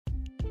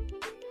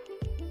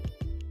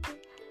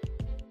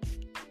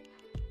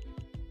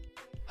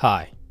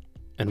Hi,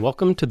 and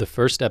welcome to the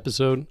first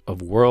episode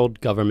of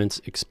World Governments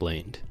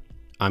Explained.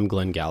 I'm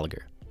Glenn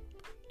Gallagher.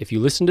 If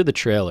you listen to the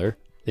trailer,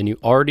 then you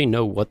already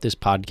know what this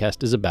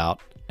podcast is about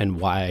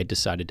and why I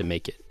decided to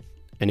make it.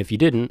 And if you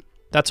didn't,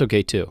 that's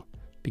okay too,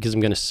 because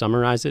I'm going to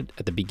summarize it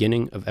at the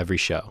beginning of every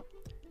show.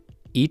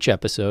 Each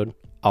episode,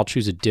 I'll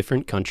choose a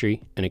different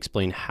country and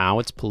explain how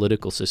its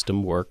political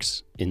system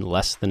works in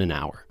less than an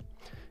hour.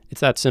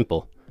 It's that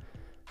simple.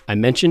 I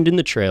mentioned in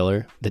the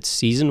trailer that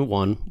Season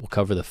 1 will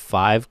cover the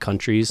 5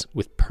 countries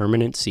with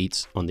permanent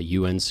seats on the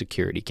UN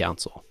Security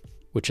Council,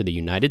 which are the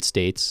United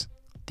States,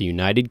 the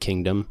United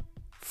Kingdom,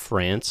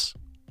 France,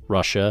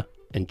 Russia,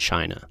 and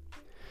China.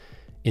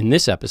 In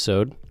this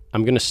episode,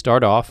 I'm going to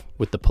start off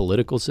with the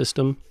political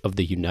system of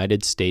the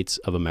United States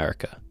of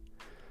America.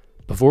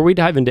 Before we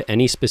dive into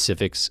any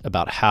specifics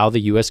about how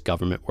the US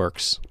government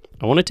works,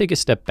 I want to take a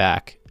step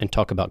back and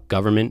talk about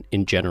government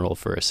in general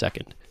for a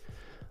second.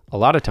 A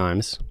lot of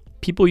times,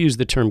 people use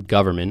the term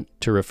government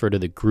to refer to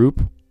the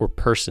group or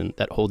person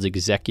that holds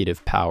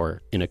executive power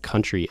in a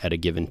country at a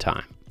given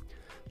time.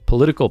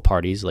 Political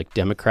parties like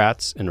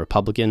Democrats and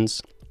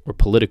Republicans, or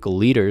political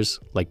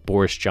leaders like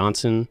Boris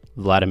Johnson,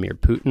 Vladimir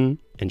Putin,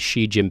 and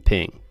Xi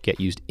Jinping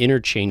get used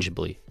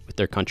interchangeably with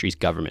their country's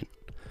government.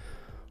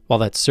 While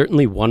that's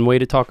certainly one way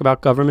to talk about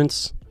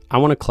governments, I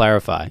want to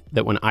clarify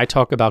that when I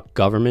talk about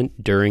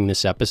government during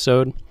this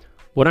episode,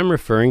 what I'm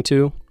referring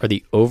to are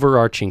the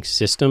overarching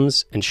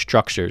systems and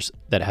structures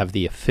that have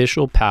the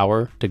official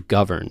power to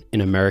govern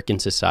in American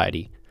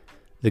society.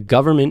 The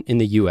government in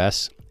the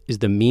US is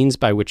the means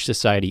by which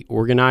society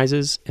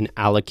organizes and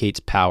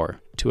allocates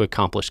power to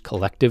accomplish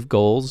collective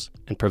goals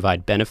and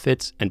provide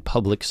benefits and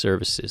public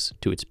services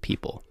to its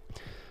people.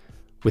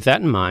 With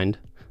that in mind,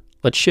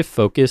 let's shift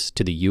focus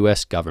to the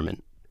US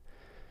government.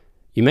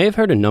 You may have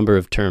heard a number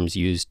of terms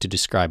used to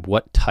describe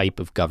what type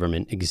of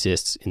government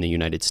exists in the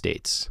United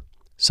States.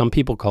 Some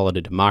people call it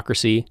a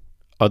democracy,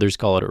 others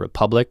call it a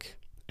republic,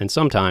 and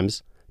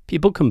sometimes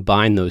people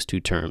combine those two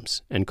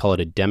terms and call it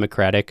a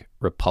democratic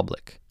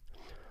republic.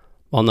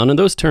 While none of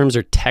those terms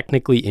are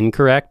technically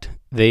incorrect,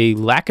 they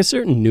lack a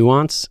certain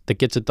nuance that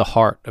gets at the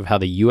heart of how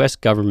the US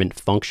government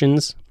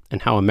functions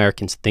and how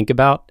Americans think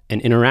about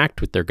and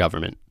interact with their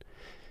government.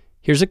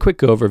 Here's a quick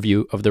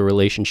overview of the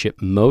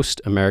relationship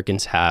most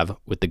Americans have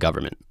with the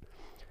government.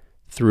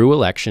 Through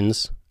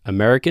elections,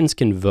 Americans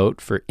can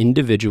vote for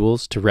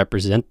individuals to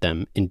represent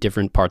them in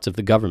different parts of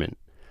the government.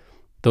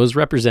 Those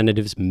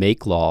representatives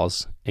make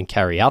laws and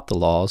carry out the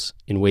laws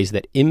in ways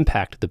that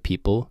impact the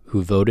people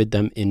who voted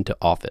them into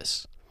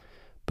office.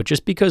 But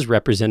just because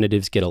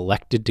representatives get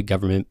elected to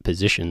government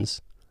positions,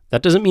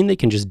 that doesn't mean they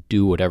can just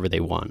do whatever they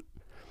want.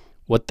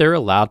 What they're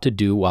allowed to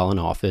do while in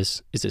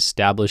office is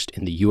established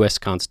in the U.S.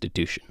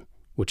 Constitution,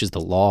 which is the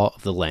law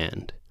of the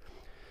land.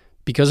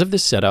 Because of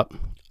this setup,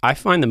 I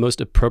find the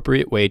most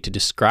appropriate way to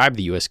describe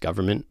the U.S.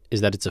 government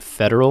is that it's a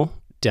federal,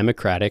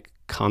 democratic,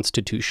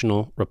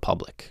 constitutional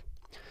republic.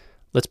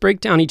 Let's break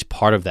down each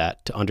part of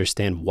that to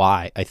understand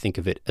why I think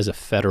of it as a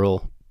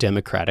federal,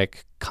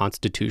 democratic,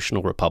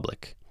 constitutional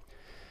republic.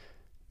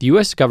 The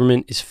U.S.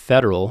 government is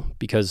federal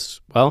because,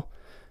 well,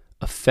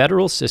 a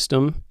federal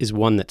system is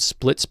one that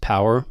splits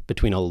power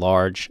between a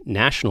large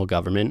national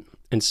government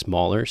and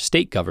smaller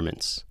state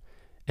governments.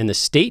 And the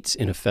states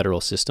in a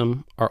federal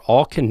system are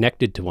all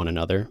connected to one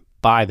another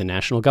by the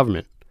national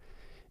government.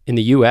 In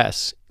the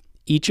U.S.,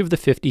 each of the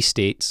 50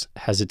 states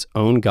has its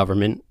own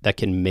government that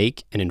can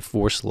make and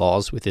enforce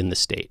laws within the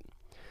state.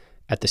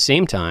 At the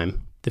same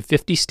time, the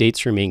 50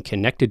 states remain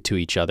connected to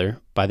each other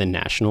by the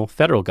national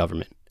federal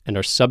government and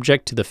are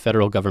subject to the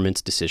federal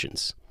government's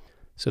decisions.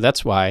 So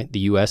that's why the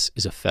U.S.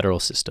 is a federal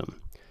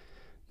system.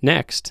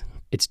 Next,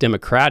 it's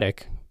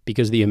democratic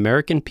because the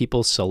American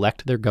people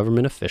select their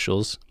government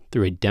officials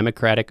through a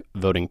democratic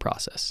voting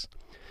process.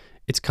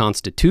 It's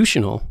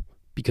constitutional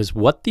because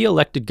what the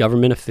elected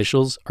government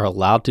officials are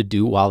allowed to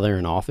do while they're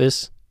in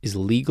office is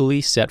legally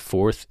set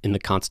forth in the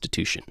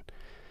Constitution.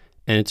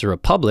 And it's a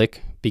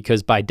republic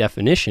because, by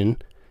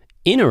definition,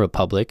 in a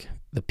republic,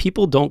 the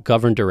people don't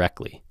govern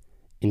directly.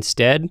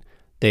 Instead,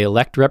 they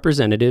elect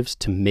representatives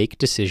to make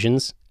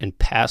decisions and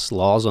pass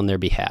laws on their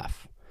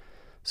behalf.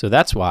 So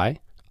that's why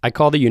I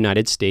call the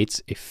United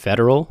States a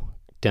federal,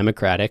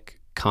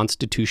 democratic,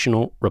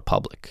 constitutional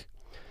republic.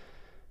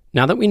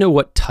 Now that we know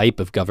what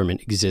type of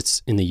government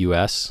exists in the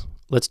U.S.,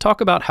 let's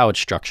talk about how it's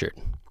structured.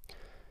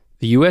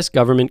 The U.S.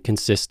 government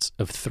consists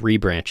of 3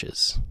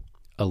 branches: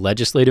 a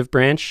legislative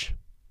branch,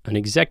 an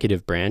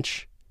executive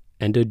branch,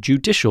 and a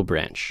judicial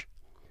branch.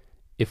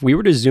 If we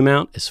were to zoom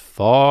out as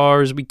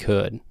far as we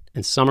could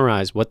and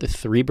summarize what the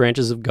 3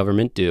 branches of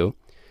government do,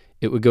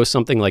 it would go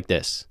something like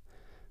this.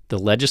 The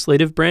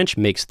legislative branch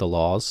makes the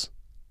laws,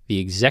 the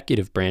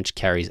executive branch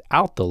carries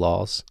out the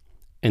laws,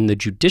 and the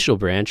judicial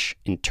branch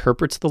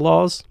interprets the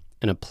laws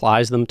and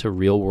applies them to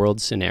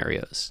real-world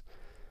scenarios.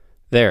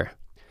 There.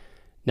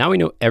 Now we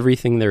know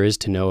everything there is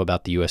to know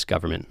about the U.S.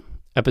 government.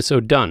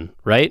 Episode done,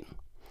 right?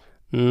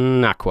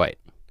 Not quite.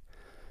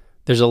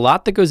 There's a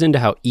lot that goes into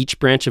how each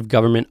branch of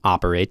government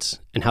operates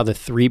and how the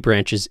 3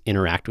 branches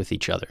interact with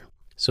each other.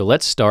 So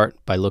let's start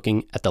by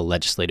looking at the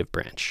legislative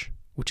branch,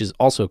 which is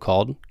also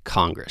called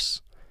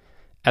Congress.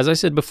 As I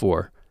said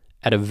before,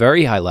 at a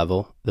very high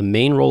level, the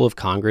main role of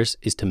Congress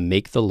is to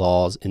make the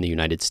laws in the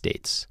United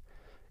States.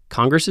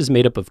 Congress is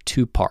made up of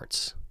two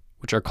parts,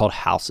 which are called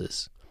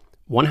houses.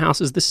 One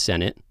house is the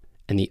Senate,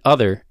 and the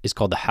other is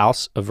called the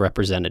House of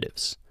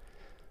Representatives.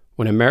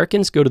 When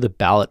Americans go to the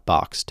ballot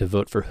box to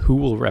vote for who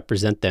will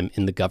represent them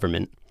in the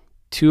government,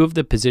 two of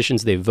the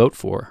positions they vote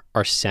for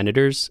are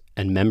senators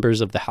and members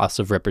of the House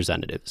of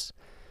Representatives.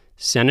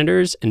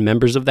 Senators and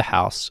members of the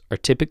House are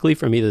typically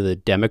from either the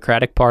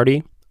Democratic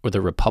Party or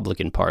the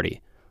Republican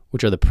Party,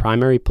 which are the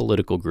primary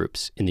political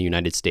groups in the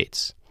United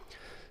States.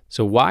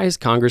 So why is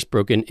Congress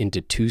broken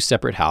into two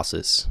separate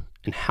houses?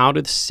 And how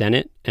do the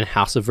Senate and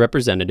House of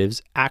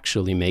Representatives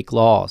actually make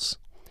laws?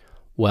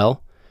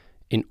 Well,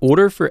 in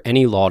order for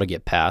any law to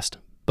get passed,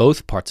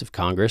 both parts of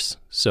Congress,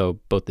 so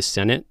both the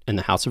Senate and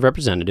the House of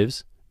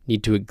Representatives,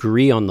 need to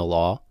agree on the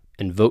law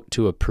and vote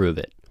to approve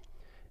it.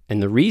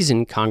 And the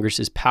reason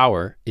Congress's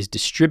power is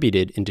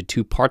distributed into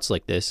two parts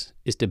like this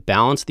is to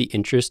balance the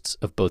interests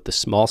of both the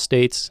small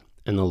states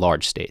and the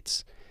large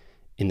states.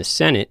 In the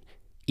Senate,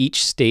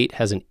 each state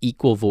has an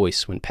equal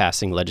voice when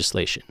passing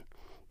legislation.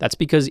 That's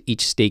because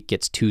each state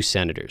gets 2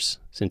 senators.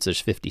 Since there's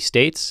 50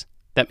 states,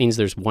 that means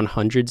there's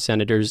 100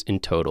 senators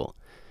in total.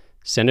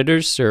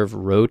 Senators serve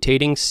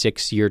rotating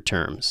 6-year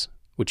terms,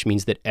 which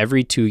means that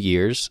every 2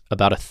 years,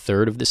 about a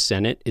third of the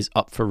Senate is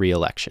up for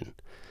re-election.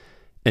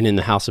 And in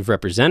the House of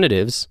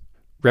Representatives,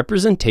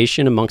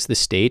 representation amongst the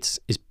states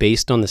is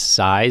based on the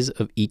size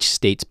of each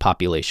state's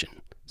population.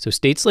 So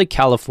states like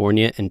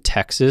California and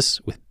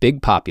Texas with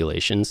big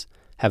populations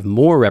have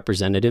more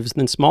representatives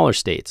than smaller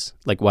states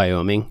like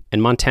Wyoming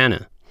and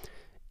Montana.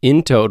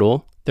 In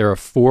total, there are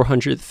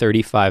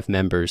 435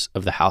 members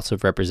of the House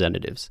of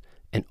Representatives,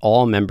 and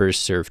all members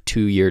serve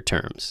 2-year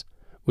terms,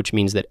 which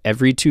means that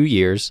every 2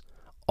 years,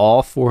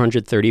 all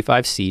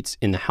 435 seats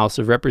in the House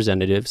of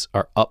Representatives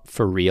are up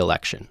for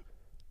re-election.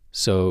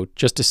 So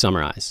just to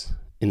summarize,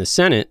 in the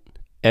Senate,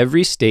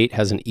 every state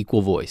has an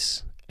equal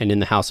voice, and in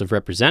the House of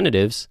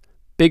Representatives,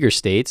 bigger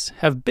states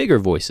have bigger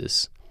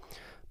voices.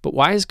 But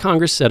why is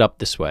Congress set up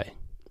this way?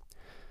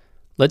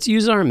 Let's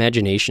use our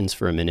imaginations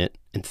for a minute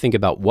and think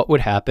about what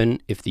would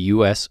happen if the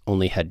U.S.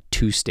 only had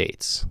 2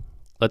 states.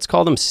 Let's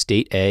call them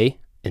State A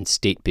and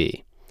State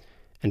B.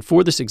 And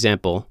for this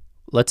example,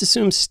 let's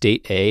assume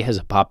State A has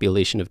a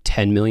population of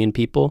 10 million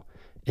people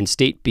and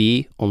State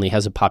B only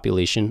has a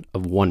population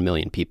of 1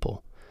 million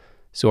people.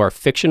 So our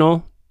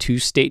fictional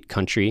 2-state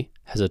country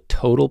has a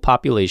total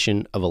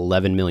population of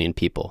 11 million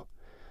people.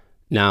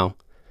 Now,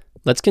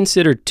 let's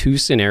consider 2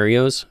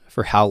 scenarios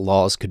for how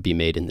laws could be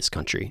made in this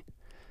country.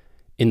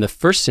 In the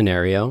first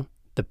scenario,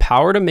 the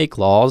power to make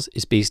laws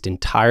is based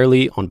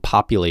entirely on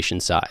population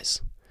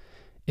size.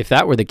 If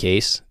that were the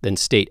case, then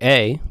State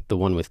A, the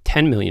one with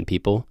 10 million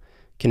people,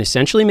 can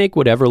essentially make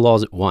whatever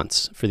laws it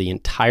wants for the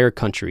entire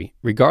country,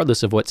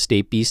 regardless of what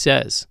State B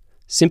says,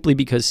 simply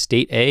because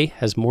State A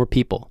has more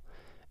people.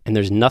 And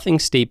there's nothing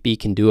State B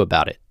can do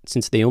about it,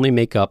 since they only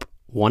make up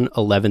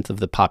 1/11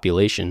 of the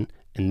population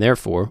and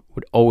therefore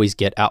would always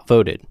get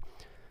outvoted.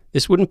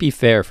 This wouldn't be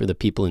fair for the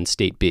people in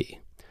State B.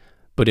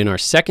 But in our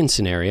second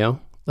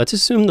scenario, let's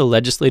assume the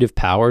legislative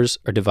powers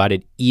are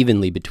divided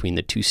evenly between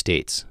the 2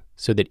 states,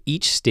 so that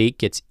each state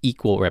gets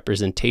equal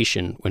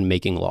representation when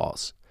making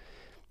laws.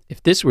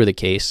 If this were the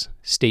case,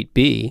 State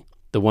B,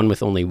 the one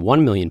with only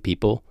 1 million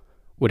people,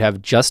 would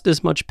have just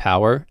as much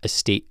power as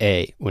State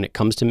A when it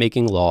comes to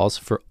making laws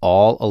for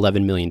all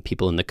 11 million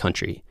people in the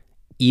country,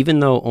 even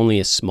though only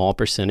a small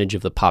percentage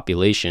of the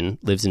population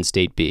lives in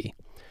State B.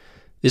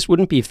 This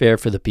wouldn't be fair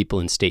for the people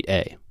in State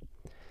A.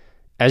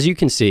 As you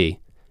can see,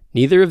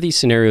 neither of these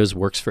scenarios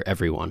works for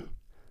everyone.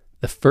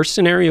 The first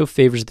scenario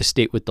favors the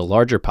state with the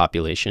larger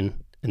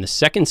population, and the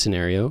second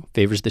scenario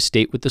favors the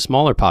state with the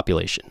smaller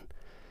population.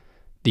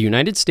 The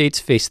United States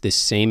faced this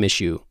same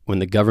issue when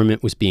the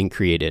government was being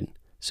created,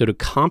 so to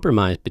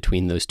compromise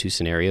between those 2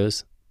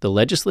 scenarios, the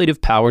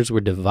legislative powers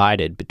were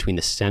divided between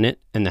the Senate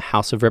and the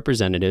House of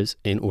Representatives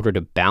in order to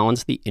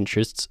balance the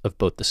interests of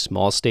both the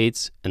small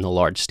states and the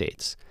large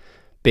states.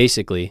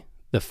 Basically,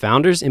 the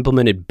founders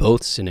implemented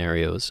both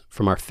scenarios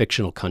from our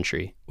fictional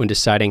country when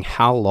deciding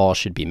how law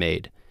should be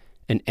made,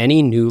 and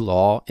any new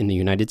law in the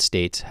United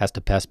States has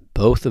to pass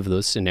both of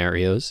those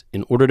scenarios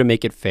in order to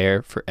make it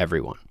fair for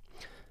everyone.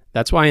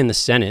 That's why in the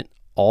Senate,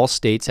 all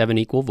states have an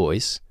equal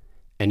voice,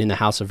 and in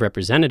the House of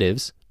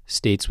Representatives,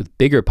 states with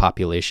bigger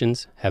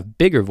populations have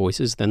bigger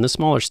voices than the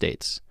smaller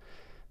states.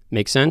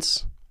 Make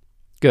sense?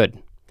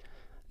 Good.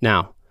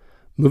 Now,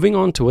 moving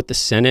on to what the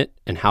Senate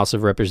and House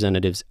of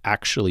Representatives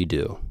actually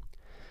do.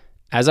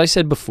 As I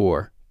said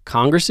before,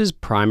 Congress's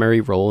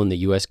primary role in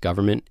the U.S.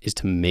 government is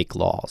to make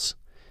laws.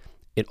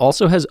 It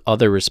also has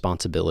other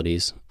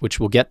responsibilities,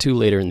 which we'll get to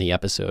later in the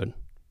episode,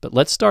 but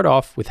let's start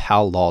off with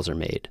how laws are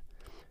made.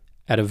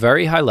 At a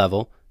very high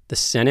level, the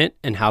Senate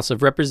and House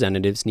of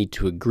Representatives need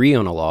to agree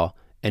on a law,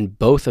 and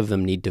both of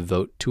them need to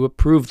vote to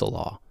approve the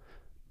law.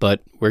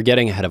 But we're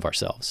getting ahead of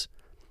ourselves.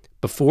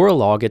 Before a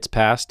law gets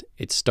passed,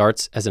 it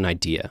starts as an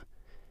idea.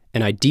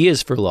 And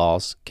ideas for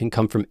laws can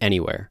come from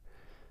anywhere.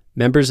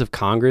 Members of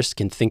Congress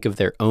can think of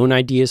their own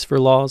ideas for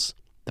laws.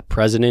 The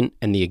president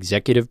and the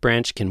executive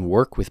branch can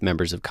work with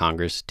members of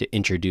Congress to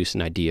introduce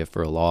an idea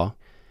for a law.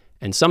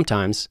 And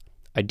sometimes,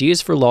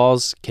 ideas for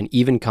laws can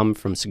even come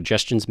from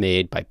suggestions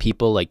made by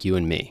people like you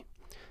and me.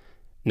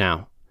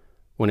 Now,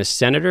 when a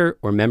senator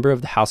or member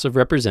of the House of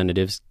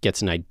Representatives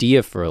gets an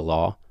idea for a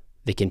law,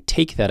 they can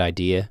take that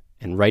idea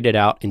and write it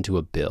out into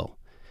a bill.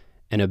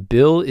 And a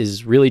bill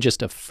is really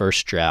just a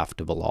first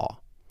draft of a law.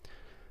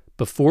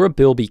 Before a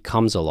bill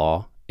becomes a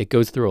law, it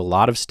goes through a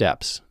lot of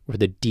steps where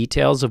the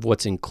details of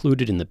what's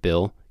included in the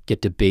bill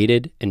get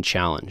debated and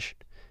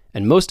challenged.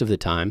 And most of the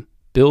time,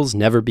 bills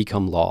never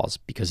become laws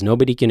because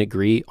nobody can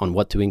agree on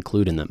what to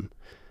include in them.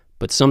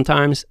 But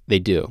sometimes they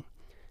do.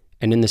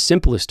 And in the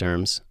simplest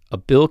terms, a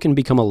bill can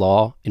become a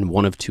law in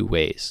one of two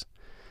ways.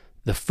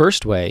 The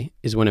first way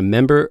is when a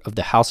member of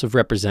the House of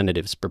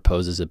Representatives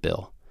proposes a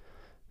bill.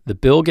 The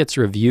bill gets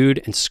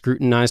reviewed and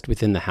scrutinized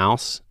within the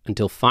House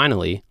until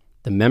finally,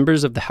 the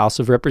members of the House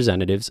of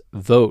Representatives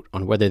vote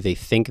on whether they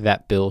think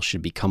that bill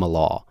should become a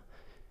law.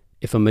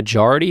 If a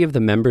majority of the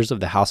members of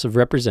the House of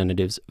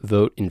Representatives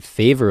vote in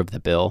favor of the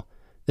bill,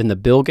 then the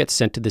bill gets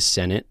sent to the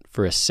Senate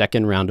for a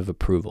second round of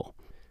approval.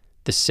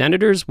 The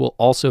senators will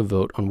also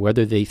vote on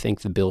whether they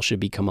think the bill should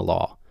become a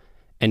law.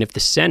 And if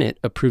the Senate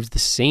approves the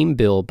same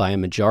bill by a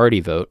majority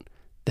vote,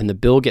 then the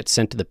bill gets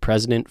sent to the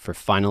president for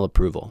final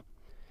approval.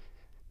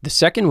 The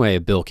second way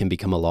a bill can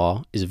become a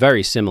law is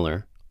very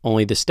similar,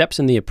 only the steps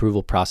in the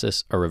approval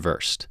process are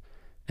reversed.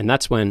 And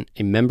that's when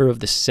a member of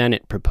the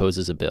Senate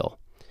proposes a bill.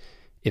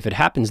 If it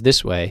happens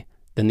this way,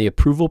 then the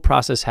approval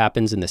process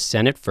happens in the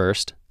Senate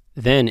first,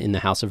 then in the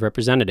House of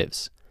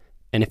Representatives.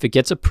 And if it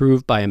gets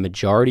approved by a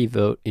majority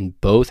vote in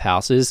both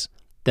houses,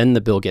 then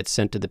the bill gets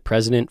sent to the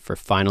president for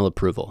final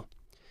approval.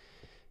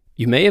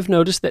 You may have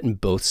noticed that in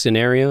both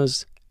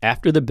scenarios,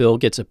 after the bill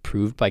gets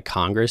approved by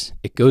Congress,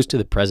 it goes to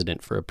the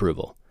president for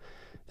approval.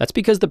 That's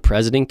because the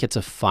president gets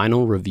a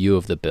final review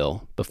of the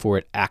bill before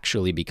it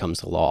actually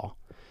becomes a law.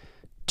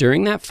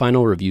 During that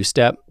final review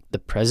step, the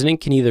president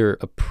can either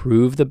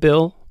approve the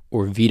bill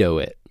or veto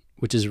it,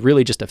 which is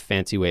really just a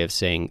fancy way of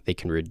saying they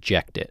can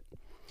reject it.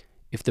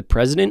 If the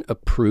president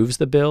approves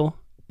the bill,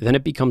 then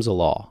it becomes a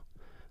law.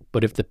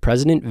 But if the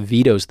president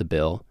vetoes the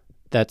bill,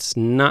 that's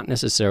not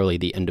necessarily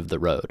the end of the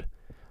road.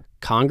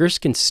 Congress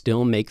can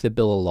still make the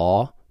bill a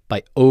law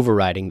by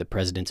overriding the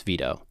president's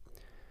veto.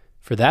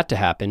 For that to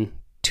happen,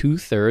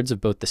 2/3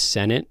 of both the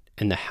Senate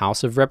and the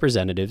House of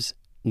Representatives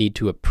need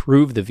to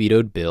approve the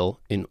vetoed bill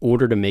in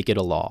order to make it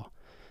a law.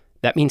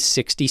 That means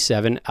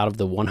 67 out of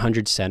the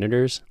 100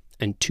 senators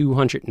and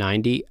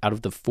 290 out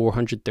of the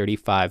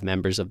 435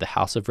 members of the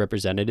House of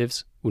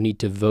Representatives will need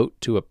to vote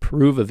to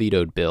approve a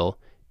vetoed bill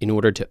in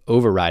order to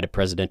override a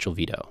presidential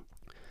veto.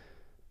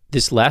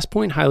 This last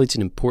point highlights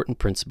an important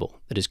principle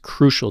that is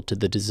crucial to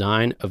the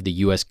design of the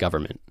U.S.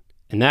 government,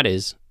 and that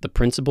is the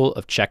principle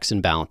of checks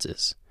and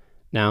balances.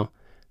 Now,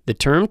 the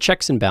term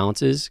checks and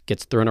balances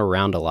gets thrown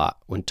around a lot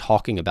when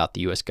talking about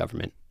the U.S.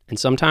 government, and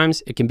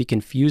sometimes it can be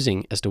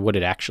confusing as to what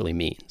it actually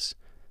means.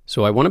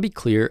 So I want to be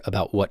clear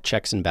about what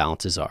checks and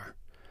balances are.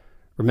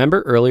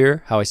 Remember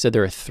earlier how I said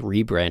there are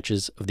 3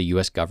 branches of the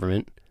U.S.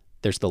 government?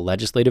 There's the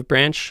legislative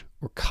branch,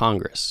 or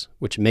Congress,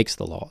 which makes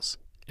the laws,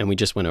 and we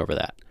just went over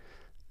that.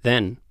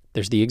 Then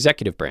there's the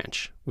executive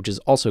branch, which is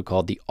also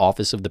called the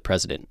Office of the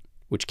President,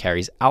 which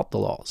carries out the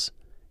laws.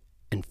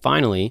 And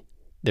finally,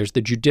 there's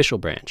the judicial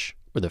branch,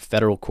 or the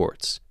federal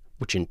courts,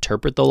 which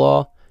interpret the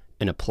law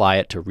and apply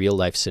it to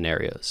real-life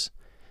scenarios.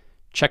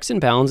 Checks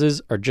and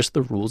balances are just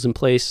the rules in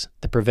place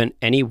that prevent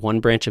any one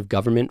branch of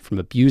government from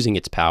abusing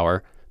its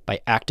power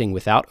by acting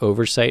without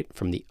oversight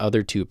from the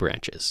other 2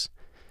 branches.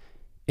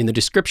 In the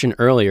description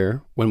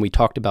earlier, when we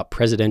talked about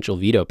presidential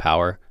veto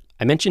power,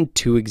 I mentioned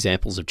 2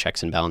 examples of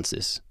checks and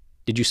balances.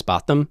 Did you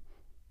spot them?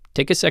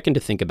 Take a second to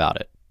think about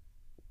it.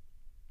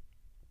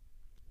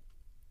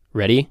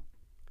 Ready?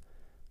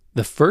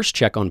 The first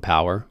check on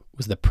power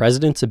was the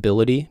president's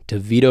ability to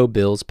veto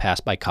bills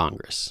passed by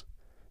Congress.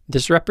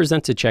 This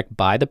represents a check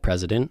by the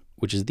president,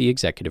 which is the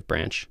executive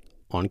branch,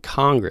 on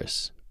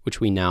Congress,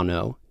 which we now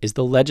know is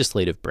the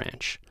legislative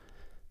branch.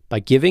 By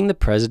giving the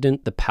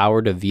president the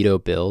power to veto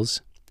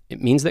bills,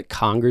 it means that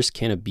Congress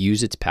can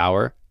abuse its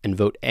power and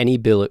vote any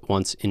bill it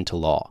wants into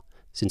law,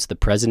 since the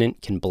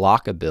president can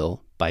block a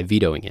bill by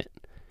vetoing it.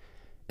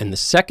 And the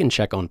second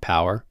check on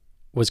power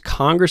was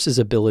Congress's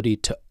ability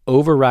to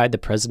override the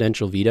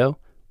presidential veto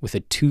with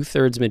a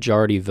 2/3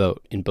 majority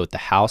vote in both the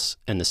House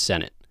and the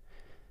Senate.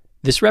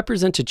 This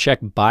represents a check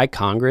by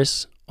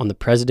Congress on the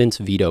president's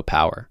veto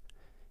power.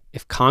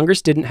 If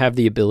Congress didn't have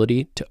the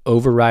ability to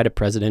override a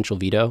presidential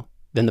veto,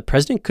 then the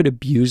president could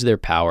abuse their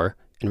power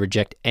and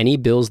reject any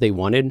bills they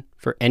wanted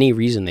for any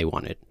reason they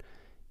wanted.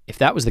 If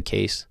that was the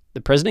case,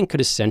 the president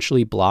could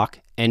essentially block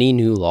any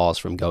new laws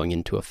from going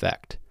into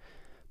effect.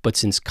 But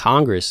since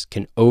Congress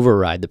can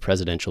override the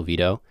presidential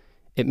veto,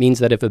 it means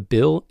that if a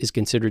bill is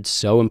considered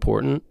so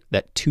important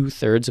that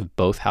 2/3 of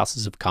both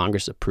houses of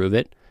Congress approve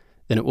it,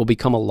 then it will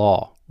become a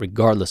law,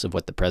 regardless of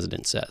what the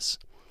president says.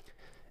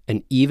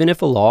 And even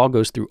if a law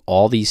goes through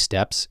all these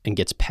steps and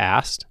gets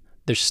passed,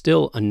 there's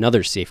still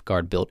another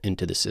safeguard built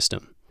into the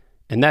system.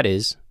 And that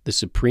is, the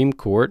Supreme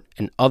Court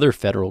and other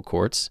federal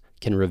courts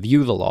can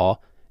review the law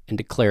and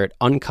declare it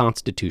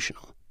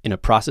unconstitutional in a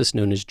process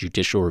known as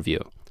judicial review,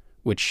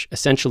 which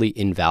essentially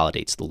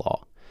invalidates the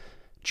law.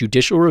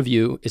 Judicial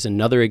review is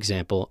another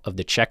example of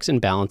the checks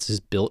and balances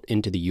built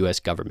into the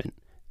U.S. government,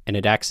 and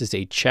it acts as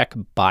a check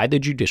by the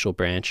judicial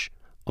branch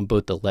on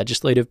both the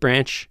legislative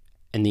branch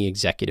and the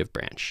executive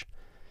branch.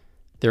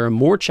 There are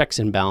more checks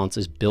and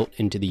balances built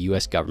into the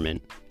U.S.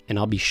 government, and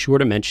I'll be sure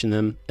to mention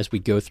them as we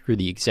go through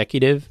the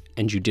executive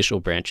and judicial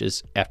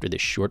branches after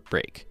this short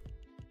break.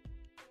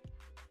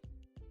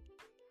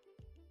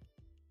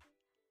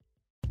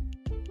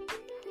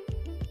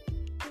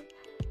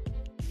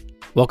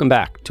 Welcome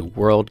back to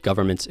World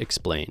Governments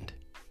Explained.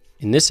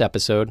 In this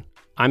episode,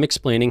 I'm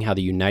explaining how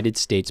the United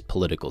States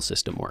political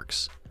system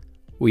works.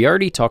 We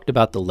already talked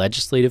about the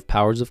legislative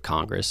powers of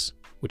Congress,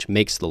 which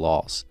makes the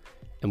laws,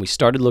 and we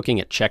started looking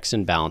at checks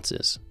and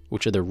balances,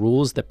 which are the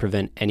rules that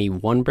prevent any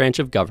one branch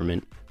of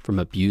government from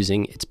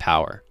abusing its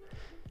power.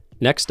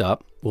 Next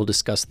up, we'll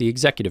discuss the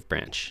executive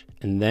branch,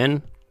 and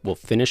then we'll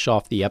finish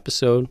off the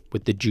episode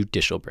with the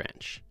judicial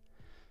branch.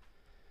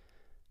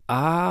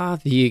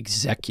 The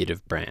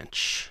executive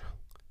branch.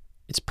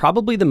 It's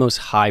probably the most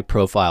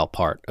high-profile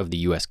part of the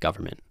U.S.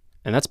 government,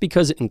 and that's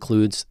because it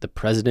includes the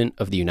President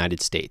of the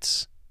United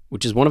States,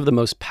 which is one of the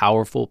most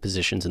powerful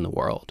positions in the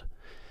world.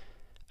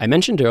 I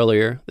mentioned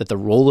earlier that the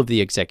role of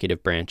the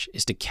executive branch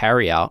is to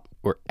carry out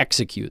or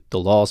execute the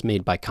laws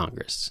made by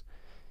Congress.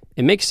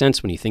 It makes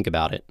sense when you think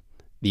about it.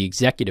 The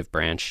executive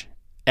branch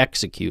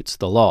executes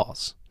the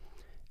laws,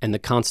 and the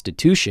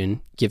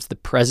Constitution gives the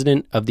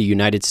President of the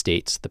United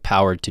States the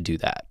power to do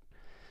that.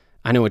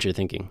 I know what you're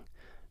thinking.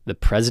 The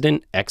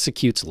president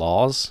executes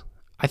laws?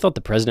 I thought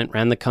the president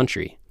ran the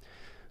country.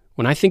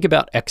 When I think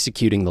about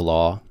executing the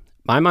law,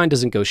 my mind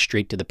doesn't go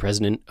straight to the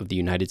President of the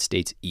United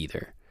States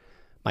either.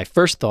 My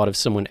first thought of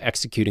someone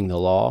executing the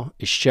law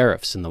is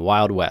sheriffs in the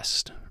Wild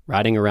West,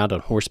 riding around on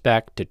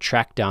horseback to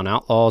track down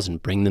outlaws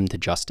and bring them to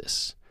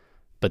justice.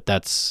 But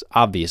that's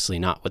obviously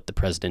not what the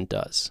president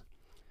does.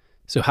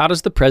 So how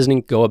does the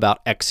president go about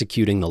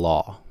executing the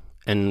law?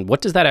 And what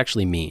does that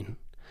actually mean?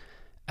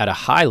 At a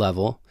high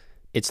level,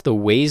 it's the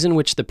ways in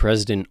which the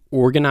president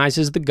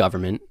organizes the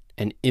government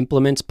and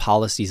implements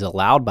policies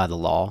allowed by the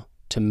law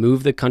to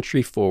move the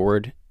country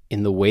forward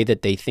in the way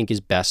that they think is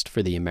best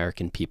for the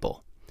American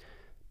people.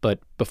 But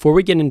before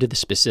we get into the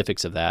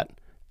specifics of that,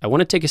 I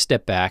want to take a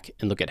step back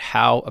and look at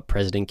how a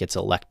president gets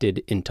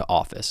elected into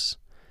office.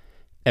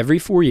 Every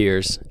 4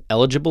 years,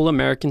 eligible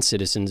American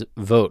citizens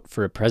vote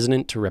for a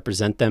president to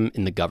represent them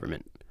in the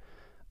government.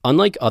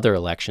 Unlike other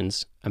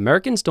elections,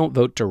 Americans don't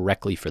vote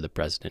directly for the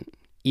president,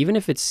 even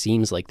if it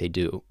seems like they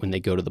do when they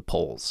go to the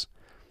polls.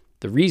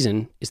 The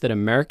reason is that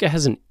America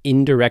has an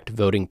indirect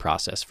voting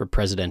process for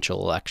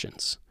presidential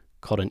elections,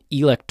 called an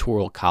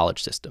electoral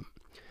college system.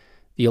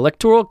 The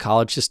electoral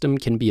college system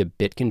can be a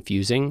bit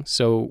confusing,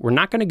 so we're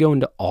not going to go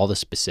into all the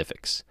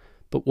specifics.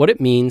 But what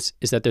it means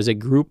is that there's a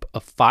group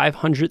of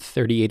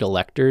 538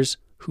 electors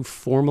who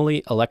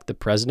formally elect the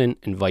president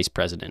and vice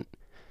president.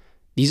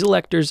 These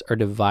electors are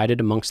divided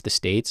amongst the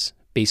states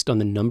based on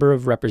the number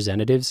of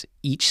representatives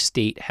each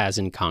state has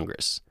in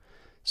Congress.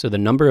 So the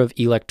number of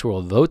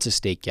electoral votes a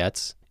state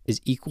gets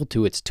is equal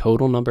to its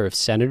total number of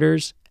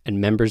senators and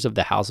members of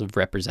the House of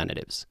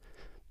Representatives.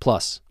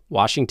 Plus,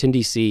 Washington,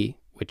 D.C.,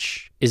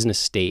 which isn't a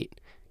state,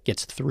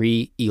 gets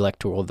 3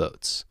 electoral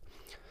votes.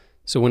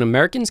 So when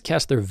Americans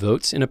cast their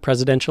votes in a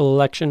presidential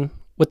election,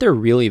 what they're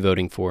really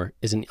voting for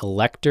is an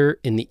elector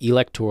in the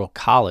Electoral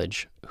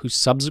College who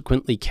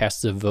subsequently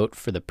casts a vote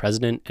for the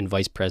president and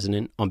vice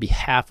president on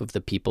behalf of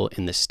the people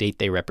in the state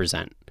they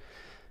represent.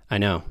 I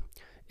know,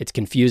 it's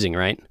confusing,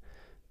 right?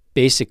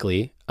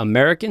 Basically,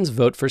 Americans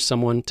vote for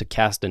someone to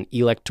cast an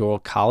Electoral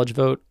College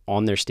vote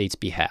on their state's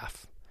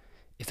behalf.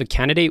 If a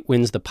candidate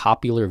wins the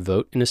popular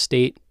vote in a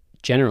state,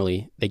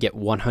 generally, they get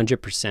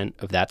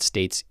 100% of that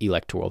state's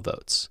electoral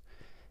votes.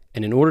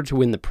 And in order to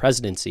win the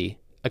presidency,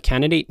 a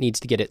candidate needs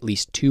to get at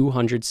least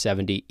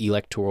 270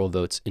 electoral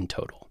votes in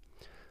total.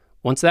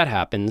 Once that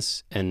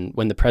happens, and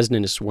when the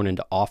president is sworn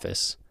into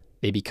office,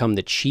 they become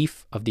the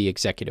chief of the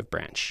executive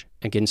branch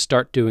and can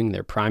start doing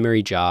their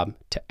primary job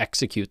to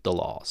execute the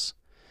laws.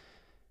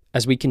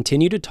 As we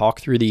continue to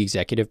talk through the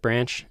executive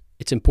branch,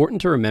 it's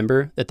important to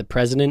remember that the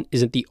president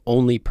isn't the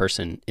only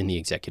person in the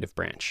executive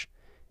branch.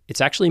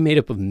 It's actually made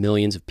up of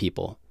millions of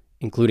people,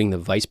 including the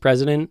vice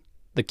president,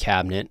 the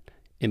cabinet,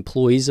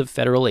 employees of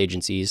federal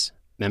agencies,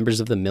 members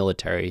of the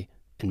military,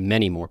 and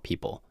many more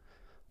people.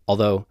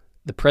 Although,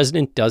 the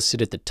president does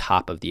sit at the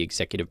top of the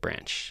executive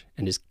branch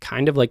and is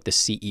kind of like the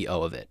CEO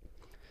of it.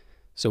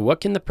 So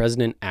what can the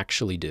president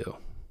actually do?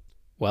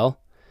 Well,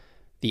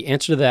 the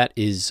answer to that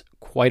is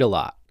quite a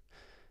lot.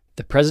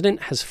 The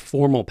president has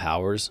formal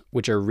powers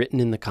which are written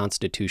in the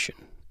Constitution,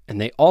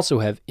 and they also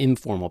have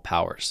informal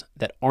powers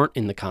that aren't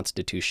in the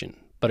Constitution,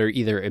 but are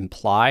either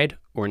implied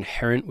or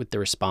inherent with the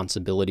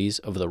responsibilities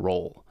of the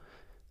role.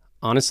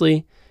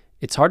 Honestly,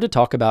 It's hard to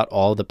talk about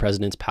all the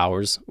president's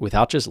powers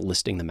without just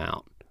listing them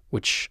out,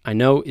 which I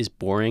know is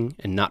boring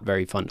and not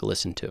very fun to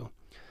listen to.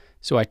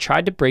 So I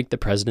tried to break the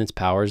president's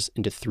powers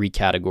into 3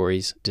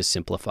 categories to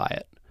simplify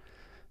it.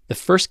 The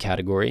first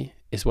category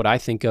is what I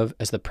think of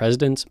as the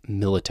president's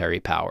military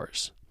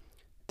powers.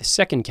 The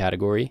second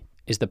category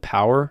is the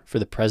power for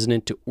the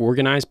president to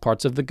organize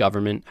parts of the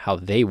government how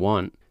they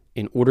want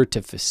in order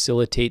to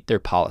facilitate their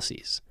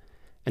policies.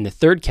 And the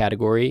third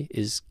category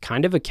is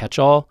kind of a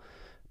catch-all,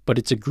 but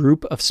it's a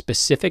group of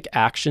specific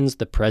actions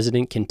the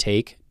president can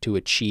take to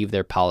achieve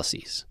their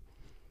policies.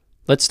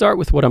 Let's start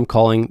with what I'm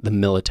calling the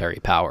military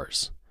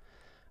powers.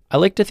 I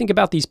like to think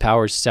about these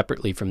powers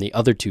separately from the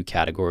other 2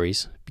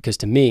 categories because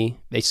to me,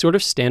 they sort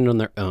of stand on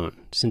their own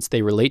since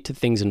they relate to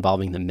things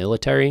involving the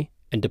military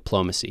and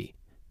diplomacy,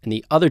 and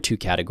the other 2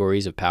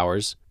 categories of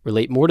powers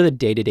relate more to the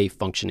day-to-day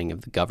functioning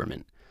of the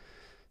government.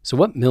 So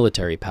what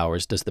military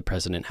powers does the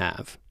president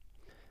have?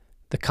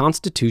 The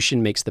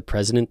Constitution makes the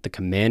president the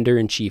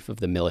commander-in-chief of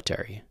the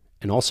military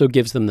and also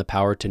gives them the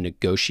power to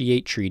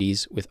negotiate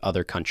treaties with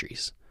other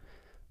countries.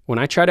 When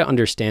I try to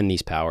understand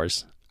these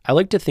powers, I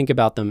like to think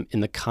about them in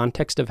the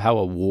context of how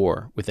a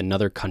war with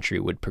another country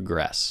would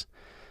progress.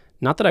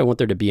 Not that I want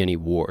there to be any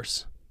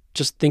wars.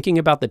 Just thinking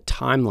about the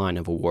timeline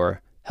of a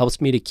war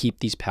helps me to keep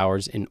these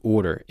powers in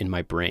order in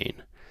my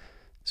brain.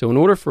 So in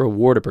order for a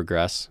war to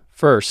progress,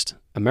 first,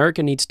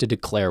 America needs to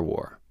declare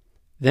war.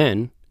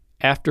 Then,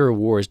 after a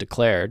war is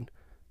declared,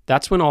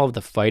 that's when all of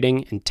the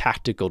fighting and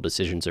tactical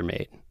decisions are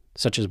made,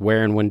 such as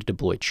where and when to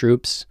deploy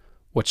troops,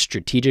 what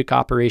strategic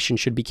operations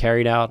should be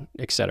carried out,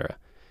 etc.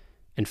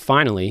 And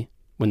finally,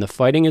 when the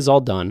fighting is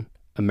all done,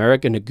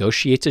 America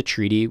negotiates a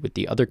treaty with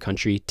the other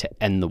country to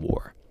end the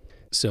war.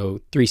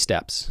 So 3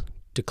 steps: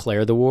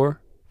 declare the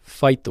war,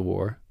 fight the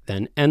war,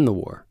 then end the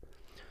war.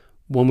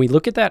 When we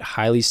look at that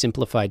highly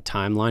simplified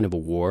timeline of a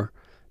war,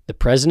 the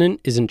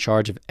president is in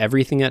charge of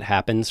everything that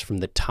happens from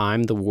the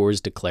time the war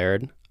is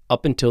declared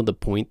up until the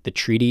point the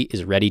treaty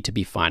is ready to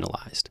be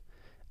finalized.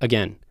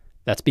 Again,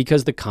 that's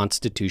because the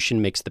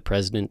Constitution makes the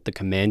president the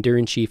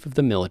commander-in-chief of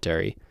the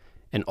military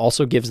and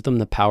also gives them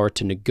the power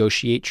to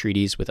negotiate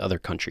treaties with other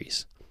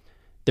countries.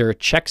 There are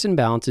checks and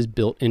balances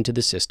built into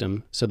the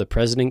system so the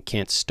president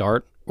can't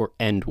start or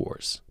end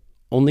wars.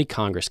 Only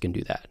Congress can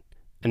do that.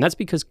 And that's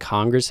because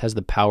Congress has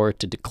the power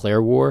to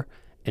declare war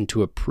and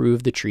to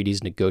approve the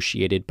treaties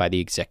negotiated by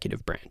the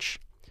executive branch.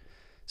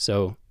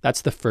 So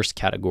that's the first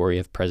category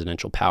of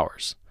presidential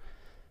powers.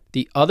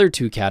 The other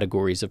 2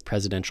 categories of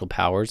presidential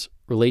powers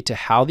relate to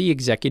how the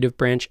executive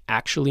branch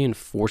actually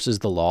enforces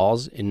the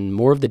laws in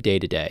more of the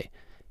day-to-day.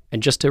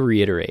 And just to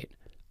reiterate,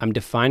 I'm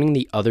defining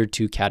the other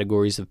 2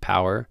 categories of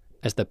power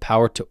as the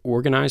power to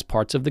organize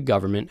parts of the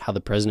government how the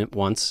president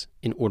wants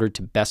in order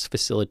to best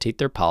facilitate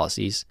their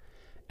policies,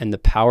 and the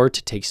power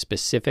to take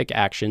specific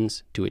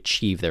actions to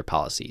achieve their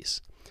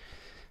policies.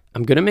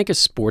 I'm going to make a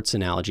sports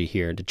analogy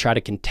here to try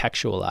to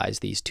contextualize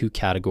these 2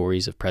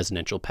 categories of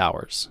presidential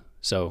powers.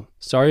 So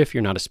sorry if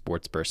you're not a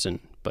sports person,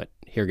 but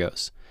here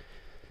goes.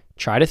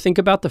 Try to think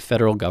about the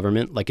federal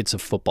government like it's a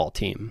football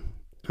team,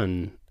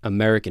 an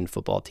American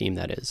football team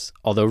that is,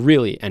 although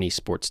really any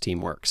sports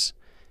team works.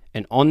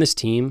 And on this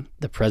team,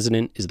 the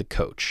president is the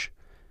coach.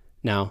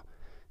 Now,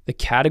 the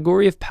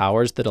category of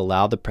powers that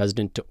allow the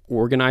president to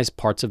organize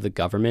parts of the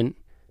government,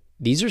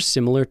 these are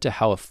similar to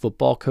how a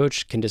football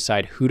coach can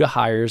decide who to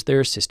hire as their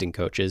assistant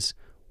coaches,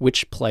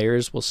 which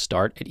players will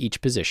start at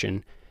each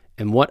position,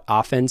 and what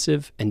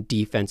offensive and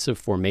defensive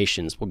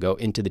formations will go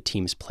into the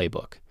team's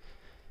playbook.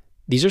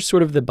 These are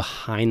sort of the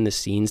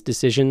behind-the-scenes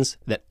decisions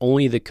that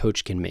only the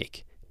coach can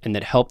make, and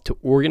that help to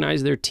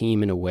organize their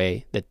team in a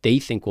way that they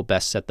think will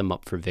best set them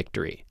up for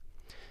victory.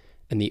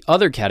 And the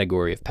other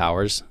category of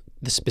powers,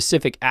 the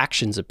specific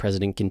actions a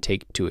president can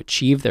take to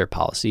achieve their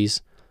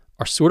policies,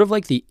 are sort of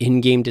like the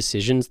in-game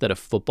decisions that a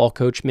football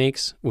coach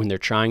makes when they're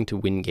trying to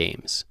win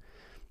games.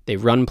 They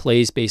run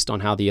plays based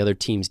on how the other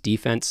team's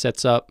defense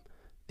sets up,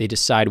 they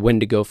decide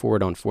when to go for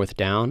it on 4th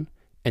down,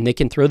 and they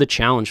can throw the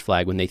challenge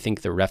flag when they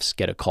think the refs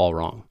get a call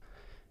wrong.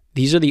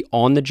 These are the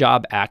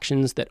on-the-job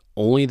actions that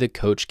only the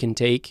coach can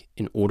take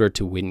in order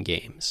to win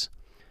games.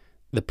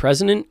 The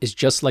president is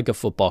just like a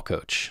football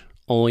coach,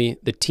 only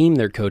the team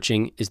they're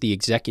coaching is the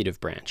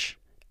executive branch,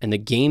 and the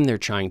game they're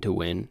trying to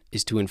win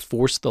is to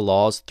enforce the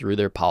laws through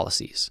their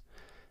policies.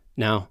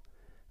 Now,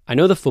 I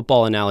know the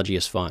football analogy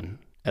is fun,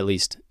 at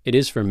least it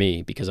is for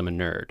me because I'm a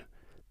nerd,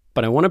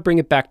 but I want to bring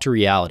it back to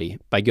reality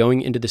by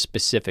going into the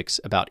specifics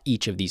about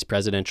each of these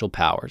presidential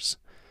powers.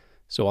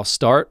 So I'll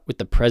start with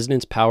the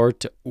president's power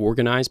to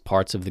organize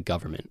parts of the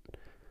government.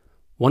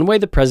 One way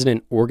the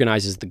president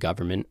organizes the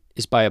government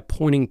is by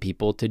appointing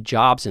people to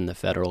jobs in the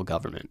federal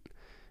government.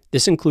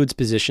 This includes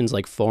positions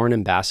like foreign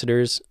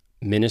ambassadors,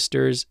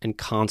 ministers, and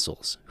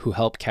consuls who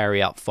help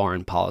carry out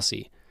foreign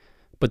policy.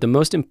 But the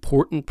most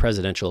important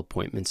presidential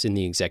appointments in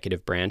the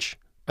executive branch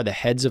are the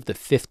heads of the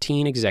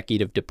 15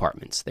 executive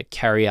departments that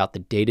carry out the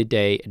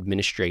day-to-day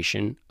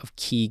administration of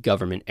key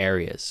government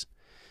areas.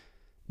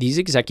 These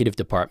executive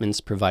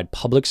departments provide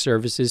public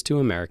services to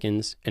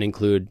Americans and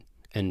include,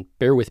 and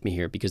bear with me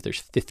here because there's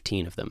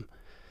 15 of them,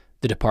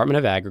 the Department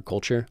of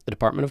Agriculture, the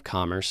Department of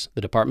Commerce, the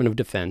Department of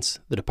Defense,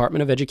 the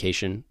Department of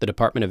Education, the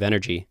Department of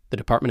Energy, the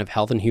Department of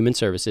Health and Human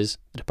Services,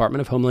 the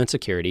Department of Homeland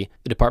Security,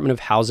 the Department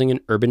of Housing and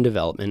Urban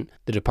Development,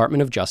 the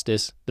Department of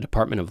Justice, the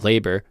Department of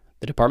Labor,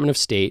 the Department of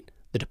State,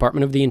 the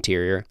Department of the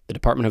Interior, the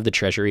Department of the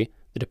Treasury,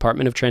 the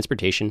Department of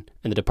Transportation,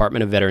 and the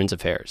Department of Veterans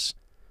Affairs.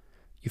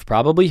 You've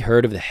probably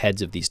heard of the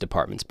heads of these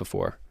departments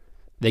before.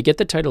 They get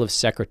the title of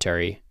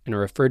Secretary and are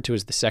referred to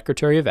as the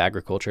Secretary of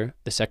Agriculture,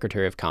 the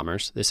Secretary of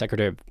Commerce, the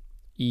Secretary of...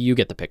 You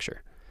get the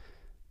picture.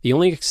 The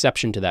only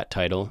exception to that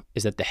title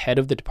is that the head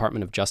of the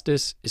Department of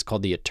Justice is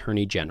called the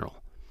Attorney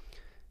General.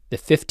 The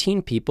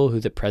 15 people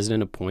who the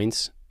president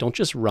appoints don't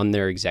just run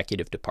their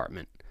executive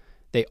department.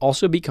 They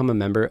also become a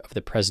member of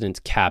the president's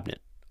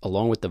cabinet,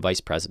 along with the vice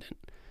president.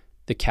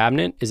 The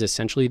cabinet is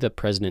essentially the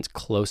president's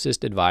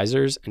closest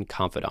advisors and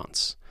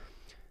confidants.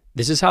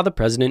 This is how the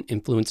president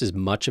influences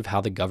much of how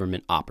the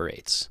government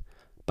operates.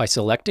 By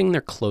selecting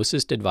their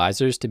closest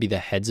advisors to be the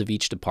heads of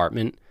each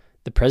department,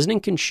 the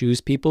president can choose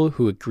people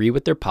who agree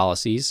with their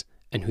policies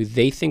and who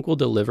they think will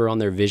deliver on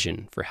their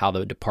vision for how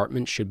the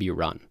department should be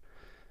run.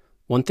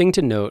 One thing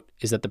to note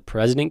is that the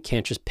president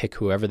can't just pick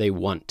whoever they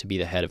want to be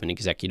the head of an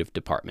executive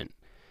department.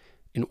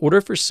 In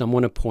order for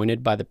someone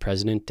appointed by the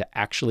president to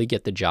actually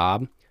get the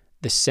job,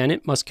 the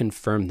Senate must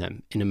confirm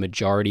them in a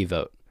majority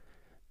vote.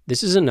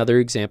 This is another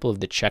example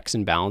of the checks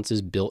and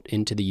balances built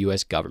into the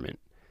U.S. government.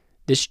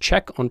 This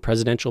check on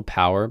presidential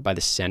power by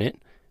the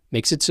Senate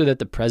makes it so that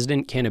the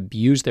president can't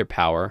abuse their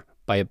power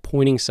by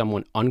appointing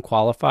someone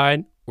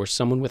unqualified or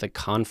someone with a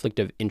conflict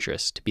of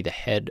interest to be the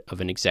head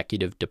of an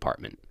executive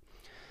department.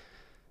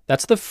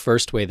 That's the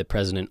first way the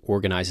president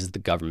organizes the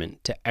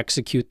government to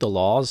execute the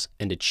laws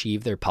and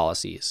achieve their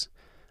policies.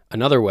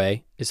 Another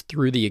way is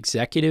through the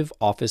Executive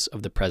Office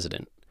of the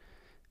President.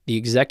 The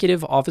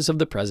Executive Office of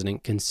the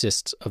President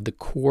consists of the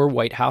core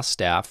White House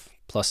staff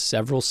plus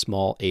several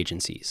small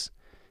agencies.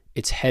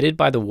 It's headed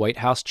by the White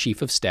House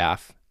Chief of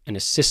Staff and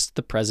assists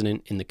the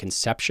president in the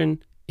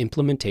conception,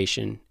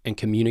 implementation, and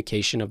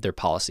communication of their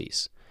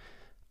policies.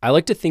 I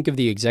like to think of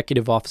the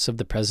Executive Office of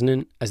the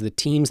President as the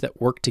teams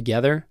that work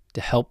together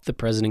to help the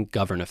president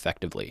govern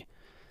effectively.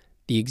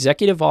 The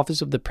Executive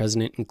Office of the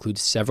President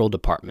includes several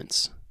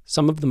departments,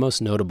 some of the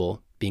most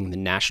notable being the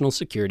National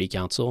Security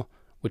Council,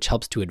 which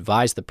helps to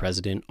advise the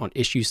president on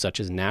issues such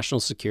as national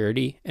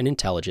security and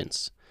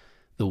intelligence,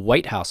 the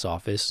White House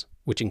Office,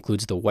 which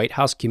includes the White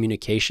House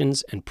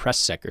Communications and Press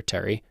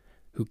Secretary,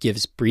 who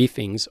gives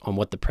briefings on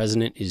what the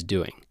president is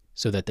doing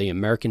so that the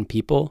American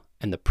people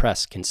and the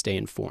press can stay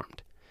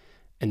informed,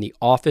 and the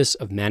Office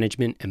of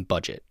Management and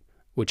Budget,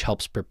 which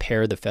helps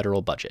prepare the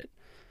federal budget.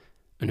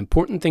 An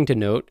important thing to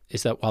note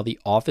is that while the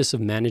Office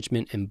of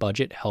Management and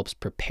Budget helps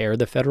prepare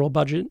the federal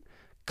budget,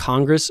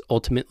 Congress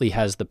ultimately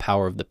has the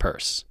power of the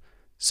purse.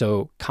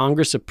 So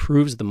Congress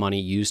approves the money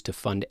used to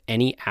fund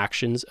any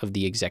actions of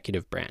the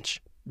executive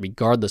branch,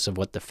 regardless of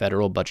what the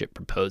federal budget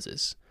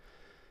proposes.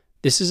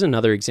 This is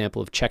another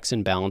example of checks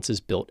and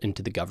balances built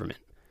into the government.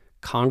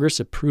 Congress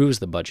approves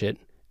the budget,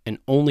 and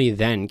only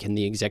then can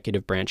the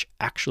executive branch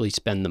actually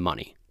spend the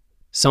money.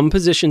 Some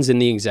positions in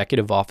the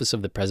Executive Office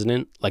of the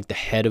President, like the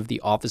head of the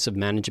Office of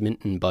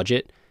Management and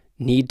Budget,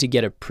 need to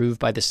get approved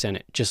by the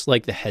Senate, just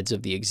like the heads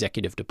of the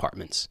executive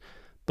departments.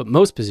 But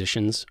most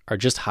positions are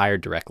just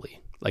hired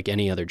directly, like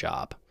any other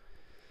job.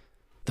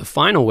 The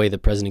final way the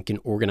president can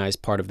organize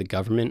part of the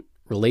government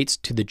relates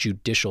to the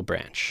judicial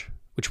branch,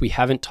 which we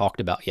haven't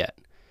talked about yet.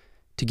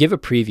 To give a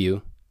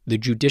preview, the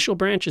judicial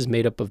branch is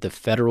made up of the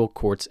federal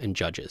courts and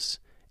judges,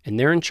 and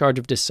they're in charge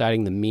of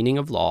deciding the meaning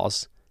of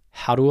laws,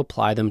 how to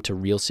apply them to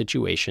real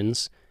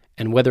situations,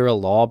 and whether a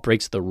law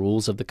breaks the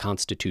rules of the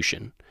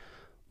Constitution.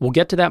 We'll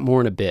get to that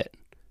more in a bit,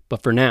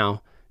 but for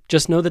now,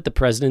 just know that the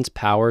president's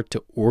power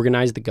to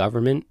organize the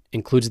government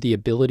includes the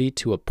ability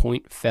to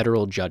appoint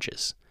federal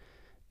judges.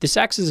 This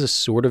acts as a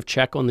sort of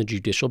check on the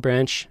judicial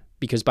branch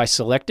because by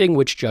selecting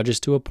which judges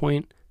to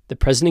appoint, the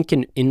president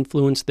can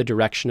influence the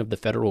direction of the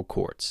federal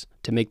courts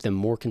to make them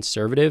more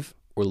conservative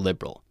or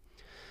liberal.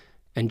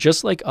 And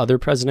just like other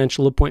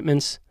presidential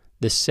appointments,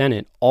 the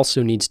Senate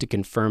also needs to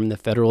confirm the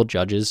federal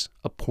judges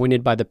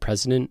appointed by the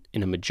president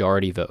in a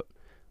majority vote,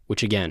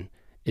 which again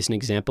is an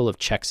example of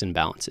checks and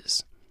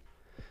balances.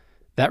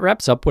 That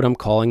wraps up what I'm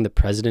calling the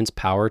president's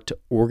power to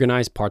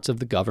organize parts of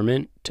the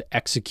government to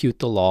execute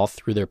the law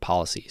through their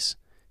policies.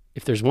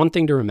 If there's one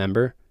thing to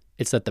remember,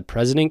 it's that the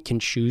president can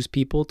choose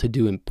people to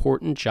do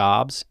important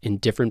jobs in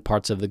different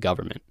parts of the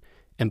government.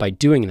 And by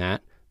doing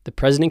that, the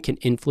president can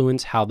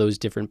influence how those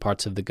different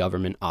parts of the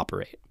government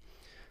operate.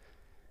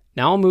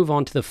 Now I'll move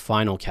on to the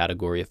final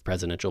category of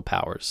presidential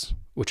powers,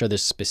 which are the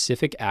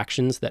specific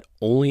actions that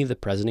only the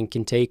president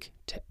can take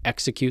to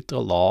execute the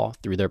law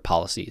through their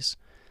policies.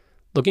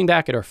 Looking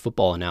back at our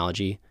football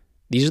analogy,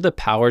 these are the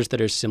powers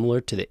that are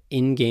similar to the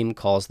in-game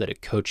calls that a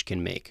coach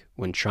can make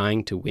when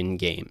trying to win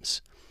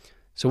games.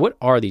 So what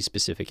are these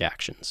specific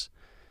actions?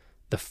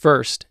 The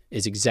first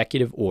is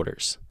executive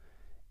orders.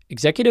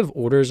 Executive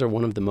orders are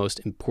one of the most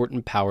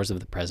important powers of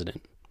the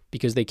president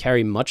because they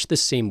carry much the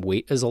same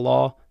weight as a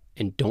law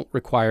and don't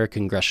require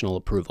congressional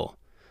approval.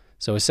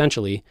 So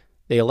essentially,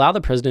 They allow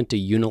the president to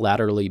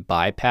unilaterally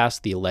bypass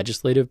the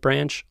legislative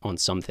branch on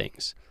some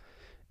things.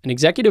 An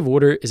executive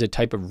order is a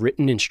type of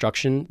written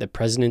instruction that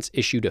presidents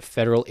issue to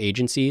federal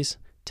agencies,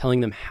 telling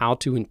them how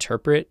to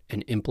interpret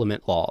and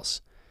implement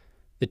laws.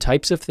 The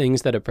types of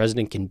things that a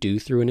president can do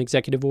through an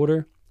executive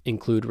order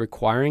include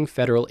requiring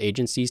federal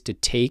agencies to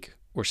take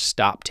or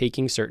stop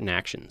taking certain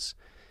actions.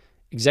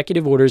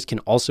 Executive orders can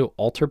also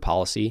alter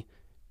policy,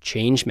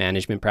 change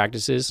management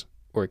practices,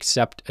 or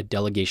accept a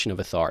delegation of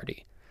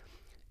authority.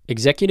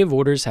 Executive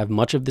orders have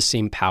much of the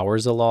same power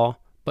as a law,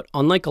 but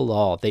unlike a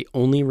law, they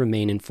only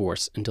remain in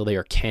force until they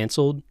are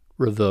canceled,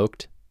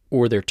 revoked,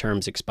 or their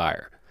terms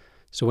expire.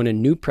 So when a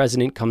new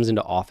president comes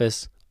into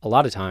office, a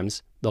lot of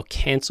times, they'll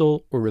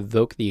cancel or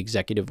revoke the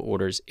executive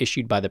orders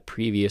issued by the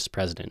previous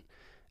president,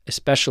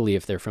 especially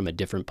if they're from a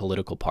different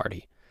political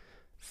party.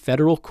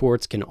 Federal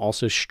courts can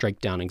also strike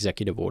down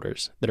executive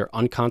orders that are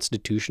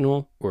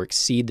unconstitutional or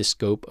exceed the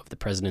scope of the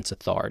president's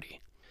authority.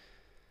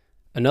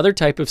 Another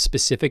type of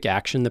specific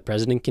action the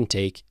president can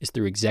take is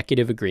through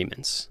executive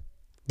agreements.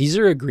 These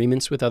are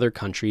agreements with other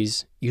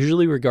countries,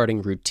 usually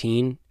regarding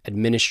routine,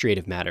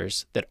 administrative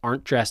matters that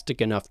aren't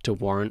drastic enough to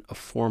warrant a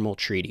formal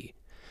treaty.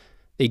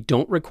 They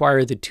don't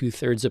require the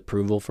 2/3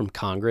 approval from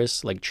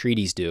Congress like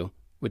treaties do,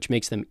 which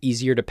makes them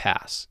easier to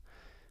pass.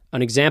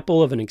 An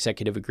example of an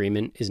executive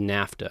agreement is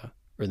NAFTA,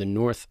 or the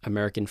North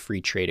American Free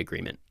Trade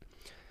Agreement.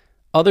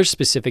 Other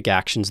specific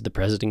actions the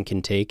president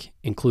can take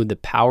include the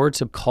power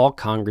to call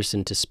Congress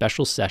into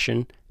special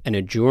session and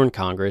adjourn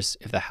Congress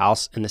if the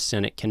House and the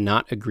Senate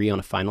cannot agree on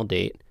a final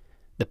date,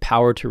 the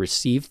power to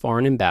receive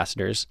foreign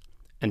ambassadors,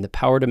 and the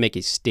power to make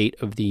a State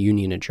of the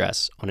Union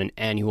address on an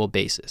annual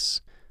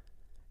basis.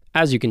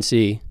 As you can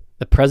see,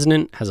 the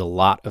president has a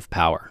lot of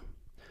power.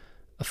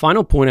 A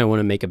final point I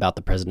want to make about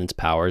the president's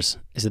powers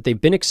is that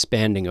they've been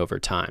expanding over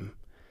time.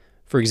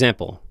 For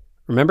example,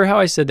 remember how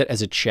I said that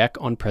as a check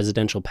on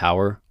presidential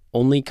power,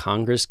 only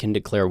Congress can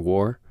declare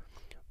war?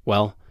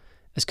 Well,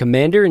 as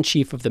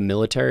commander-in-chief of the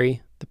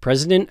military, the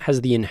president has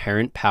the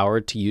inherent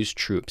power to use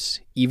troops,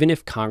 even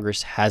if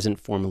Congress hasn't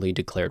formally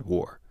declared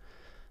war.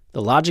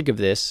 The logic of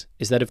this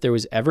is that if there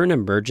was ever an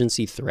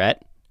emergency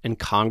threat and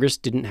Congress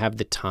didn't have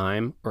the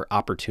time or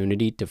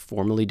opportunity to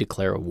formally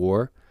declare a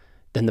war,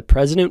 then the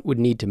president would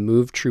need to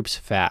move troops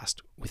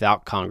fast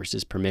without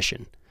Congress's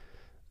permission.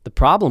 The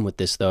problem with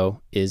this,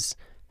 though, is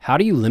how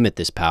do you limit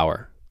this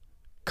power?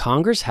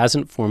 Congress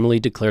hasn't formally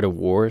declared a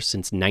war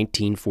since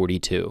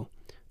 1942,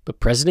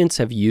 but presidents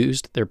have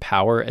used their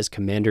power as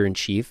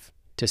commander-in-chief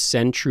to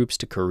send troops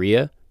to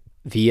Korea,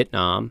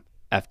 Vietnam,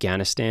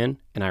 Afghanistan,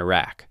 and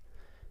Iraq.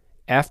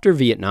 After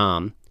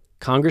Vietnam,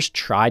 Congress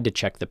tried to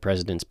check the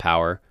president's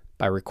power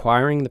by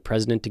requiring the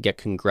president to get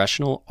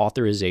congressional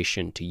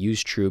authorization to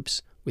use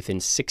troops within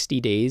 60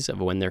 days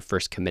of when they're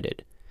first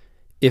committed.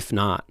 If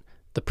not,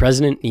 the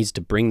president needs to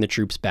bring the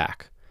troops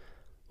back.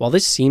 While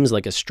this seems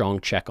like a strong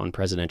check on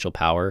presidential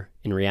power,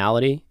 in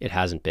reality, it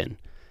hasn't been.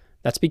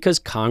 That's because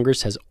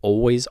Congress has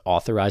always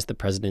authorized the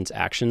president's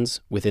actions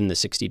within the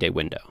 60-day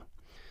window.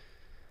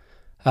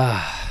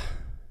 That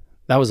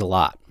was a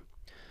lot.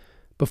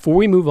 Before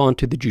we move on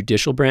to the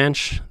judicial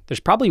branch, there's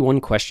probably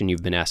one question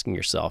you've been asking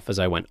yourself as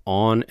I went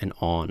on and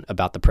on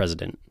about the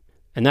president,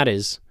 and that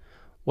is,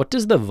 what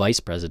does the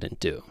vice president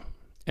do?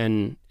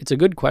 And it's a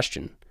good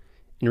question.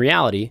 In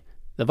reality,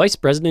 the vice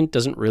president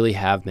doesn't really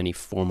have many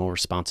formal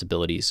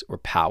responsibilities or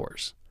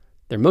powers.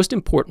 Their most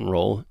important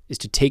role is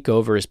to take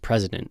over as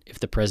president if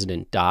the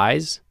president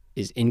dies,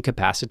 is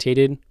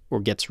incapacitated,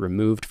 or gets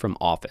removed from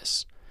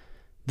office.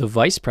 The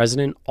vice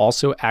president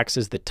also acts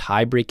as the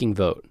tie-breaking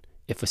vote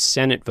if a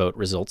Senate vote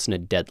results in a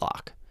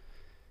deadlock.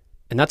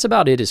 And that's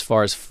about it as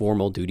far as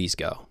formal duties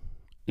go.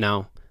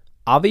 Now,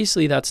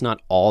 obviously that's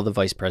not all the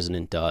vice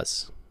president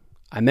does.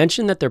 I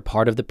mentioned that they're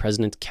part of the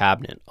president's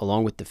cabinet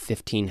along with the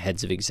 15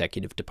 heads of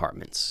executive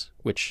departments,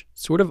 which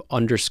sort of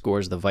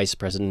underscores the vice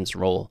president's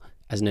role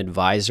as an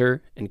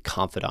advisor and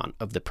confidant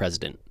of the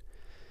president.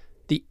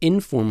 The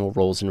informal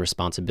roles and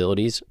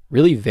responsibilities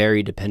really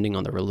vary depending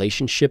on the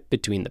relationship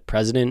between the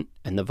president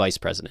and the vice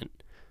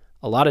president.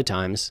 A lot of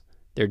times,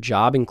 their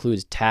job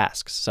includes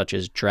tasks such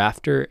as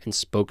drafter and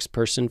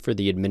spokesperson for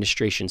the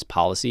administration's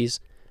policies,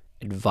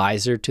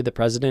 advisor to the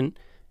president,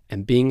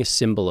 and being a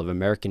symbol of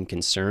American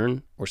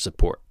concern or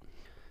support.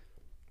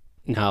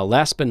 Now,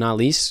 last but not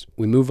least,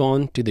 we move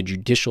on to the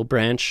judicial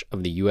branch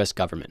of the U.S.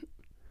 government.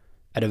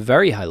 At a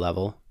very high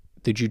level,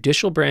 the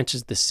judicial branch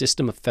is the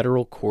system of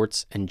federal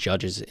courts and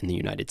judges in the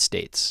United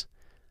States.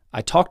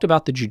 I talked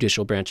about the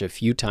judicial branch a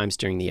few times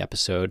during the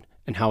episode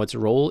and how its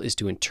role is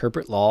to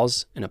interpret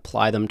laws and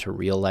apply them to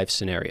real-life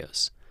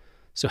scenarios.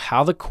 So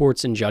how the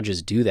courts and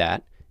judges do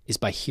that is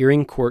by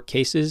hearing court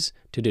cases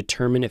to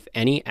determine if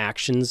any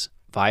actions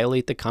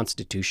violate the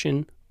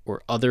Constitution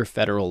or other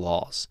federal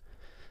laws.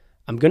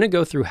 I'm going to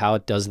go through how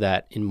it does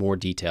that in more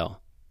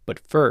detail, but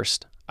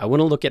first, I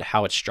want to look at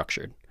how it's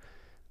structured.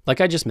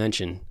 Like I just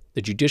mentioned,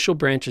 the judicial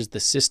branch is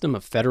the system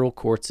of federal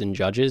courts and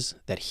judges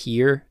that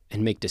hear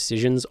and make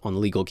decisions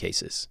on legal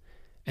cases,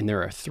 and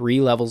there are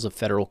 3 levels of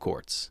federal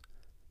courts.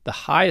 The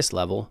highest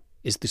level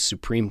is the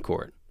Supreme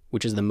Court,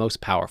 which is the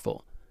most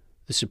powerful.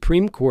 The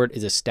Supreme Court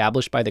is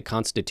established by the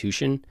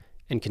Constitution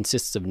and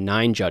consists of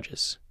 9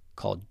 judges,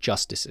 called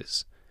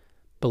justices.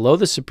 Below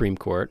the Supreme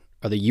Court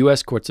are the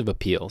U.S. Courts of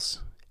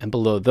Appeals, and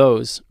below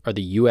those are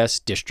the U.S.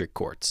 District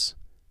Courts.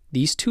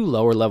 These 2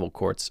 lower-level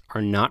courts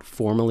are not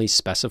formally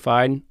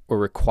specified or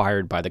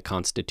required by the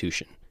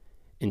Constitution.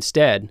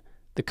 Instead,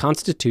 the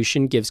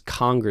Constitution gives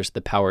Congress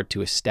the power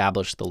to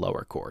establish the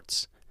lower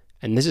courts,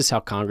 and this is how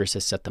Congress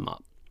has set them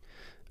up.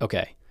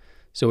 Okay,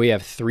 so we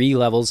have 3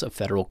 levels of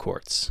federal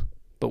courts,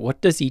 but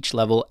what does each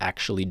level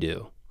actually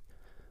do?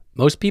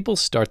 Most people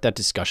start that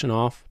discussion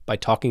off by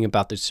talking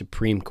about the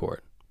Supreme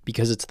Court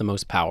because it's the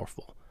most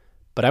powerful,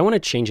 but I want to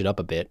change it up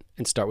a bit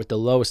and start with the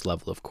lowest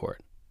level of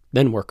court,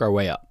 then work our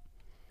way up.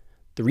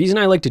 The reason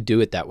I like to do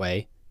it that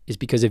way is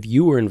because if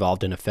you were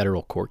involved in a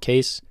federal court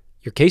case,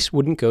 your case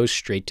wouldn't go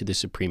straight to the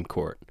Supreme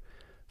Court.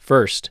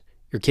 First,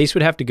 your case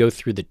would have to go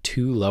through the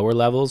 2 lower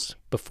levels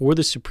before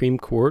the Supreme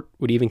Court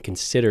would even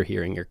consider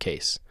hearing your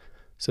case.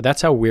 So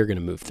that's how we're going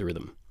to move through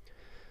them.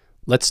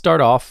 Let's start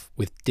off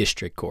with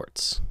district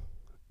courts.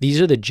 These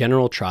are the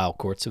general trial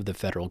courts of the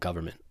federal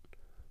government.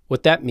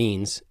 What that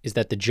means is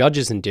that the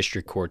judges in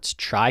district courts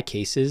try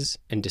cases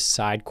and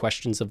decide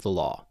questions of the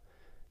law.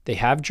 They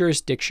have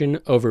jurisdiction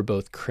over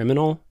both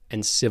criminal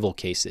and civil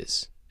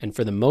cases, and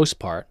for the most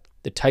part,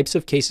 the types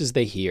of cases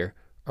they hear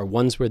are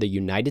ones where the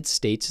United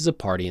States is a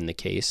party in the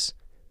case,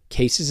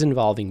 cases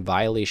involving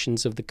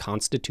violations of the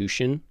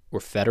Constitution or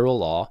federal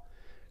law,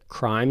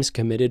 crimes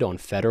committed on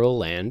federal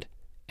land,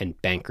 and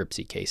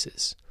bankruptcy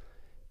cases.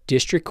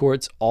 District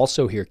courts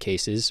also hear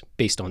cases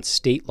based on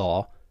state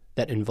law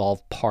that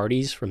involve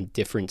parties from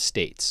different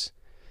states.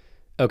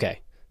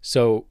 Okay,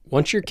 so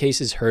once your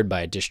case is heard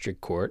by a district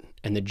court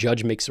and the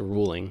judge makes a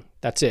ruling,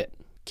 that's it.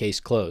 Case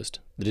closed.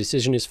 The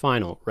decision is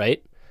final,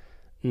 right?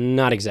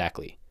 Not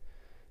exactly.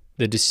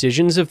 The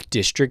decisions of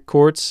district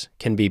courts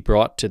can be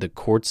brought to the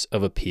courts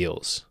of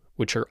appeals,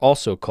 which are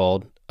also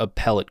called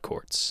appellate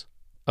courts.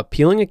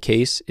 Appealing a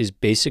case is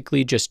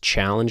basically just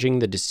challenging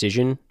the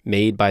decision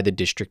made by the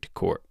district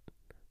court.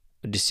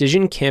 A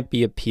decision can't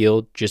be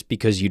appealed just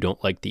because you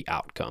don't like the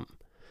outcome.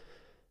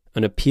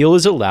 An appeal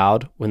is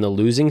allowed when the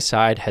losing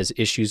side has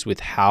issues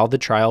with how the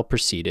trial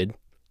proceeded,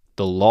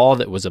 the law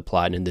that was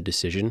applied in the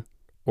decision,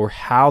 or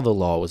how the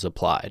law was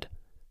applied.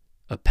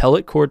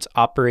 Appellate courts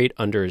operate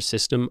under a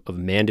system of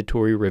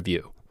mandatory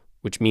review,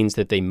 which means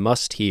that they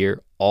must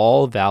hear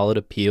all valid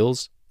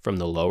appeals from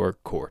the lower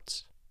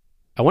courts.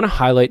 I want to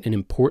highlight an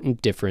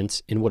important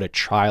difference in what a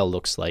trial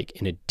looks like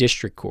in a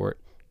district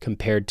court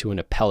compared to an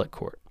appellate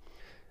court.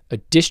 A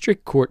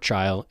district court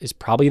trial is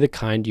probably the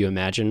kind you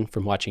imagine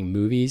from watching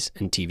movies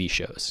and TV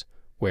shows,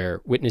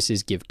 where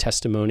witnesses give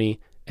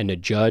testimony and a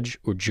judge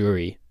or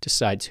jury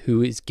decides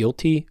who is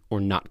guilty or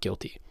not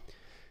guilty.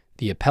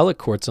 The appellate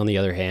courts, on the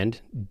other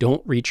hand,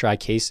 don't retry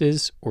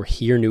cases or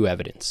hear new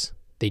evidence.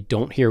 They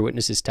don't hear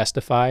witnesses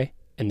testify,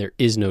 and there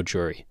is no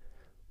jury.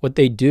 What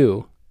they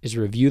do is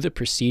review the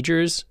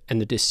procedures and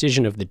the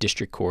decision of the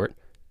district court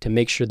to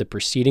make sure the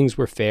proceedings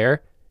were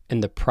fair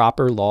and the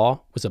proper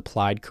law was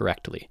applied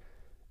correctly.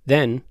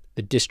 Then,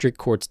 the district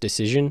court's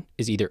decision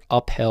is either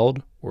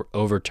upheld or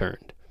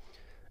overturned.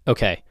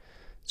 Okay,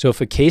 so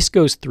if a case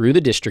goes through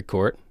the district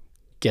court,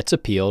 gets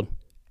appealed,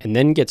 and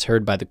then gets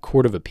heard by the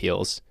Court of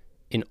Appeals,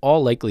 in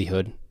all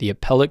likelihood, the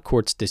appellate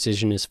court's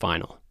decision is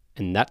final,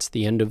 and that's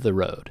the end of the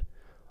road.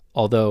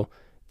 Although,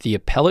 the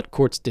appellate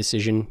court's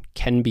decision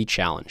can be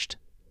challenged,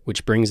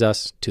 which brings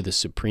us to the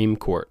Supreme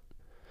Court.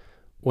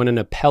 When an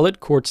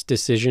appellate court's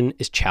decision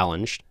is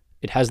challenged,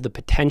 it has the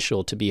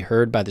potential to be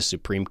heard by the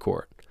Supreme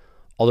Court,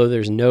 although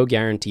there's no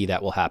guarantee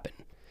that will happen.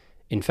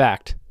 In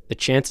fact, the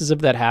chances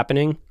of that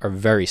happening are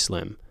very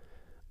slim.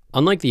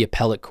 Unlike the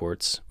appellate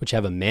courts, which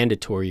have a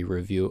mandatory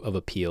review of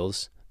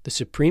appeals, the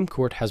Supreme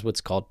Court has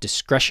what's called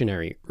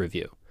discretionary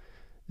review.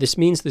 This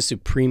means the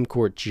Supreme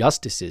Court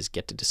justices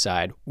get to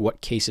decide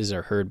what cases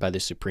are heard by the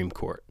Supreme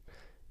Court.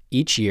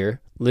 Each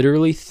year,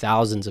 literally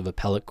thousands of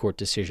appellate court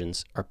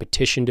decisions are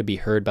petitioned to be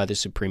heard by the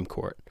Supreme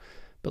Court,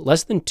 but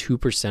less than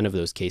 2% of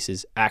those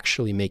cases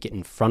actually make it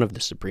in front of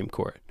the Supreme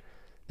Court.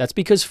 That's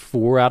because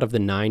 4 out of the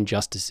 9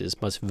 justices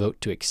must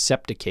vote to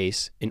accept a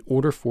case in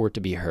order for it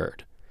to be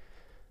heard.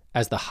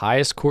 As the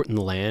highest court in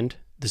the land,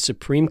 the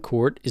Supreme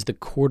Court is the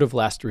court of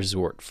last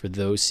resort for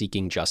those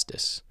seeking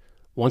justice.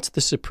 Once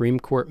the Supreme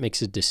Court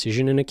makes a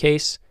decision in a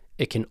case,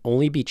 it can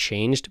only be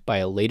changed by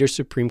a later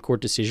Supreme Court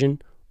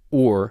decision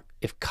or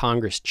if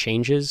Congress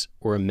changes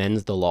or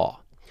amends the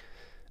law.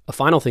 A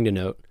final thing to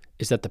note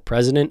is that the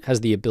president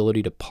has the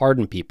ability to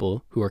pardon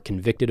people who are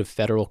convicted of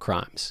federal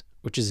crimes,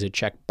 which is a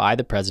check by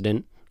the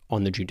president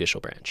on the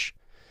judicial branch.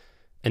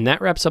 And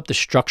that wraps up the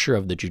structure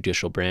of the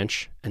judicial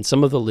branch and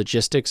some of the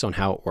logistics on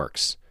how it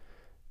works.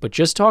 But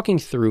just talking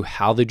through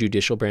how the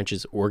judicial branch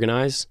is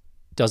organized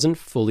doesn't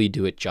fully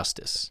do it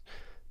justice,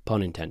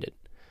 pun intended.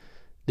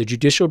 The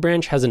judicial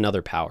branch has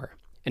another power,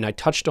 and I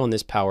touched on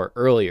this power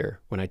earlier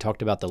when I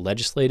talked about the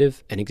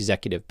legislative and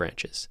executive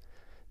branches.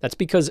 That's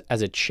because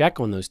as a check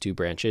on those 2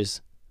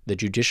 branches, the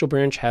judicial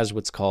branch has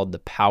what's called the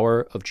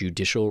power of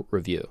judicial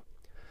review.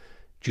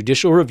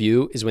 Judicial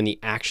review is when the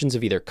actions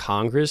of either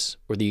Congress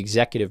or the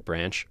executive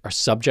branch are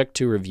subject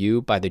to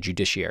review by the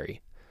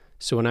judiciary.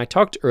 So when I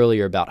talked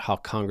earlier about how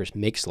Congress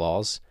makes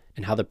laws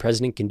and how the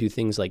president can do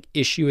things like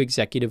issue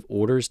executive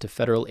orders to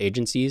federal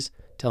agencies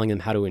telling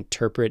them how to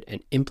interpret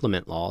and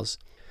implement laws,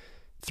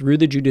 through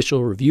the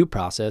judicial review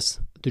process,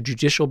 the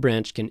judicial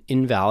branch can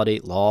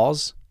invalidate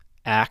laws,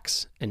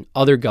 acts, and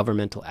other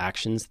governmental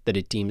actions that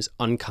it deems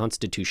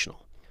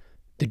unconstitutional.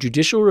 The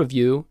judicial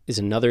review is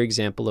another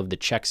example of the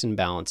checks and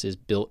balances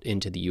built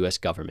into the U.S.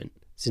 government,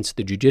 since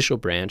the judicial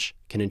branch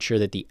can ensure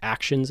that the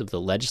actions of the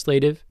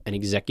legislative and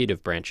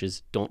executive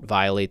branches don't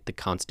violate the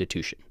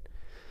Constitution.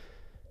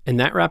 And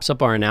that wraps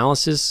up our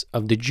analysis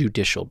of the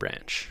judicial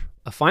branch.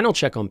 A final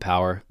check on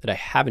power that I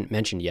haven't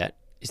mentioned yet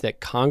is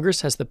that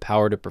Congress has the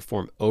power to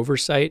perform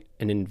oversight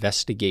and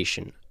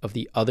investigation of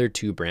the other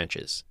two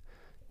branches.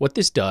 What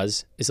this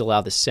does is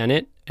allow the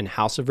Senate and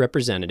House of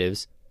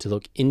Representatives to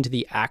look into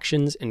the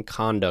actions and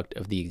conduct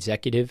of the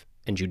executive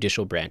and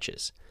judicial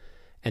branches.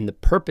 And the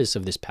purpose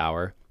of this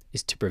power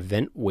is to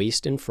prevent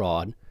waste and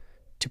fraud,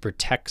 to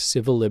protect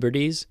civil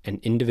liberties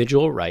and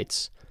individual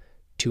rights,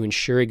 to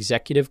ensure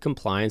executive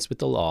compliance with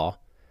the law,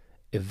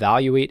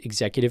 evaluate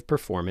executive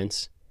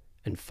performance,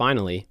 and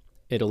finally,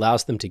 it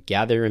allows them to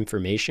gather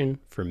information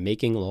for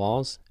making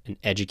laws and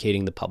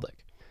educating the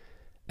public.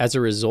 As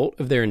a result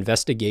of their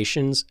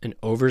investigations and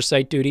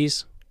oversight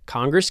duties,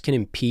 Congress can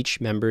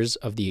impeach members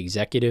of the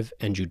executive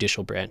and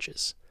judicial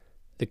branches.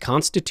 The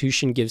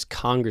Constitution gives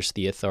Congress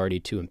the authority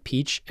to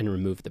impeach and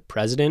remove the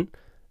president,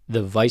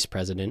 the vice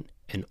president,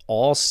 and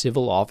all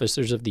civil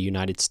officers of the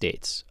United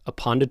States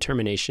upon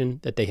determination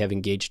that they have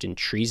engaged in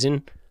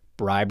treason,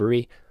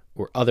 bribery,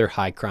 or other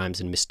high crimes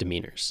and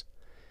misdemeanors.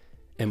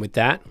 And with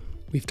that,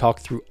 we've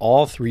talked through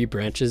all three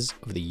branches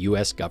of the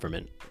U.S.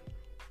 government.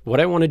 What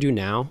I want to do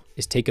now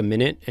is take a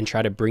minute and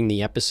try to bring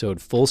the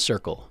episode full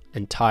circle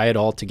and tie it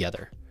all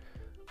together.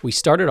 We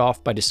started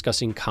off by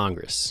discussing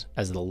Congress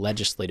as the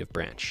legislative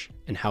branch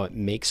and how it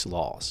makes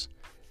laws.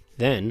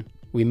 Then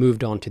we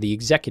moved on to the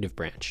executive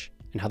branch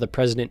and how the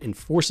president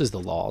enforces the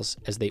laws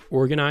as they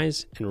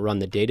organize and run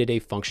the day-to-day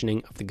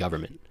functioning of the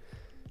government.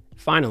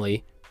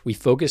 Finally, we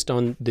focused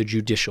on the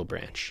judicial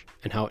branch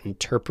and how it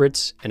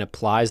interprets and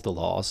applies the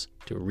laws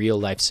to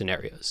real-life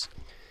scenarios.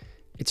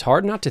 It's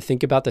hard not to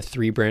think about the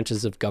three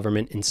branches of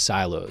government in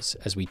silos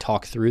as we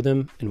talk through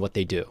them and what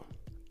they do.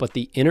 But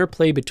the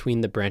interplay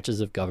between the branches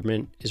of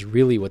government is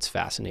really what's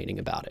fascinating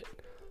about it.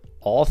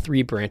 All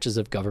three branches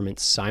of government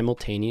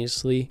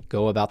simultaneously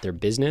go about their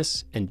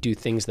business and do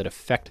things that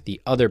affect the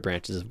other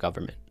branches of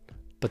government.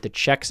 But the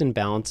checks and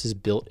balances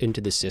built into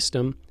the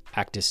system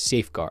act as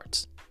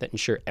safeguards that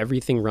ensure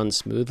everything runs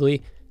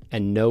smoothly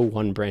and no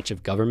one branch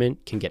of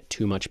government can get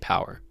too much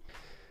power.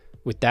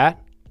 With that,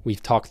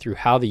 we've talked through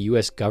how the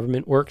U.S.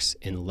 government works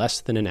in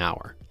less than an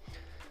hour.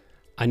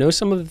 I know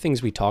some of the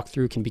things we talk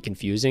through can be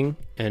confusing,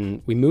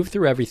 and we move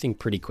through everything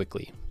pretty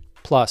quickly.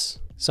 Plus,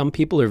 some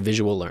people are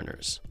visual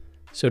learners.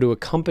 So to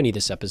accompany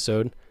this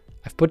episode,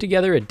 I've put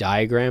together a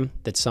diagram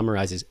that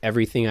summarizes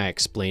everything I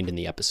explained in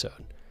the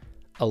episode.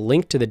 A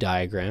link to the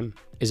diagram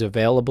is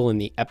available in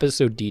the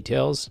episode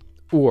details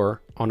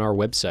or on our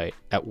website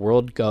at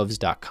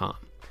worldgovs.com.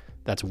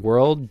 That's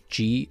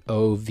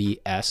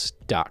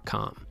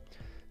worldgovs.com.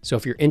 So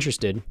if you're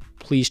interested,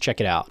 please check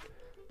it out.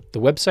 The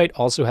website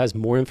also has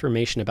more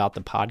information about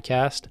the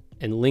podcast,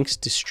 and links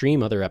to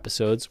stream other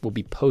episodes will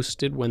be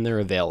posted when they're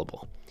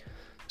available.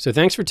 So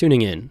thanks for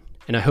tuning in,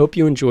 and I hope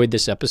you enjoyed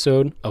this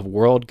episode of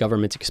World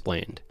Governments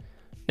Explained.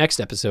 Next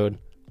episode,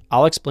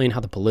 I'll explain how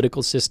the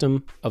political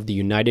system of the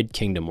United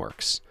Kingdom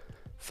works.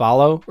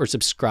 Follow or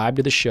subscribe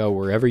to the show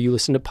wherever you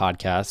listen to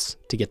podcasts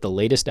to get the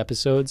latest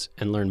episodes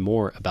and learn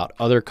more about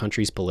other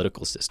countries'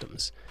 political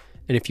systems.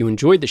 And if you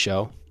enjoyed the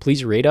show,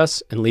 please rate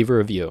us and leave a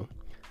review.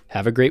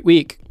 Have a great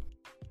week.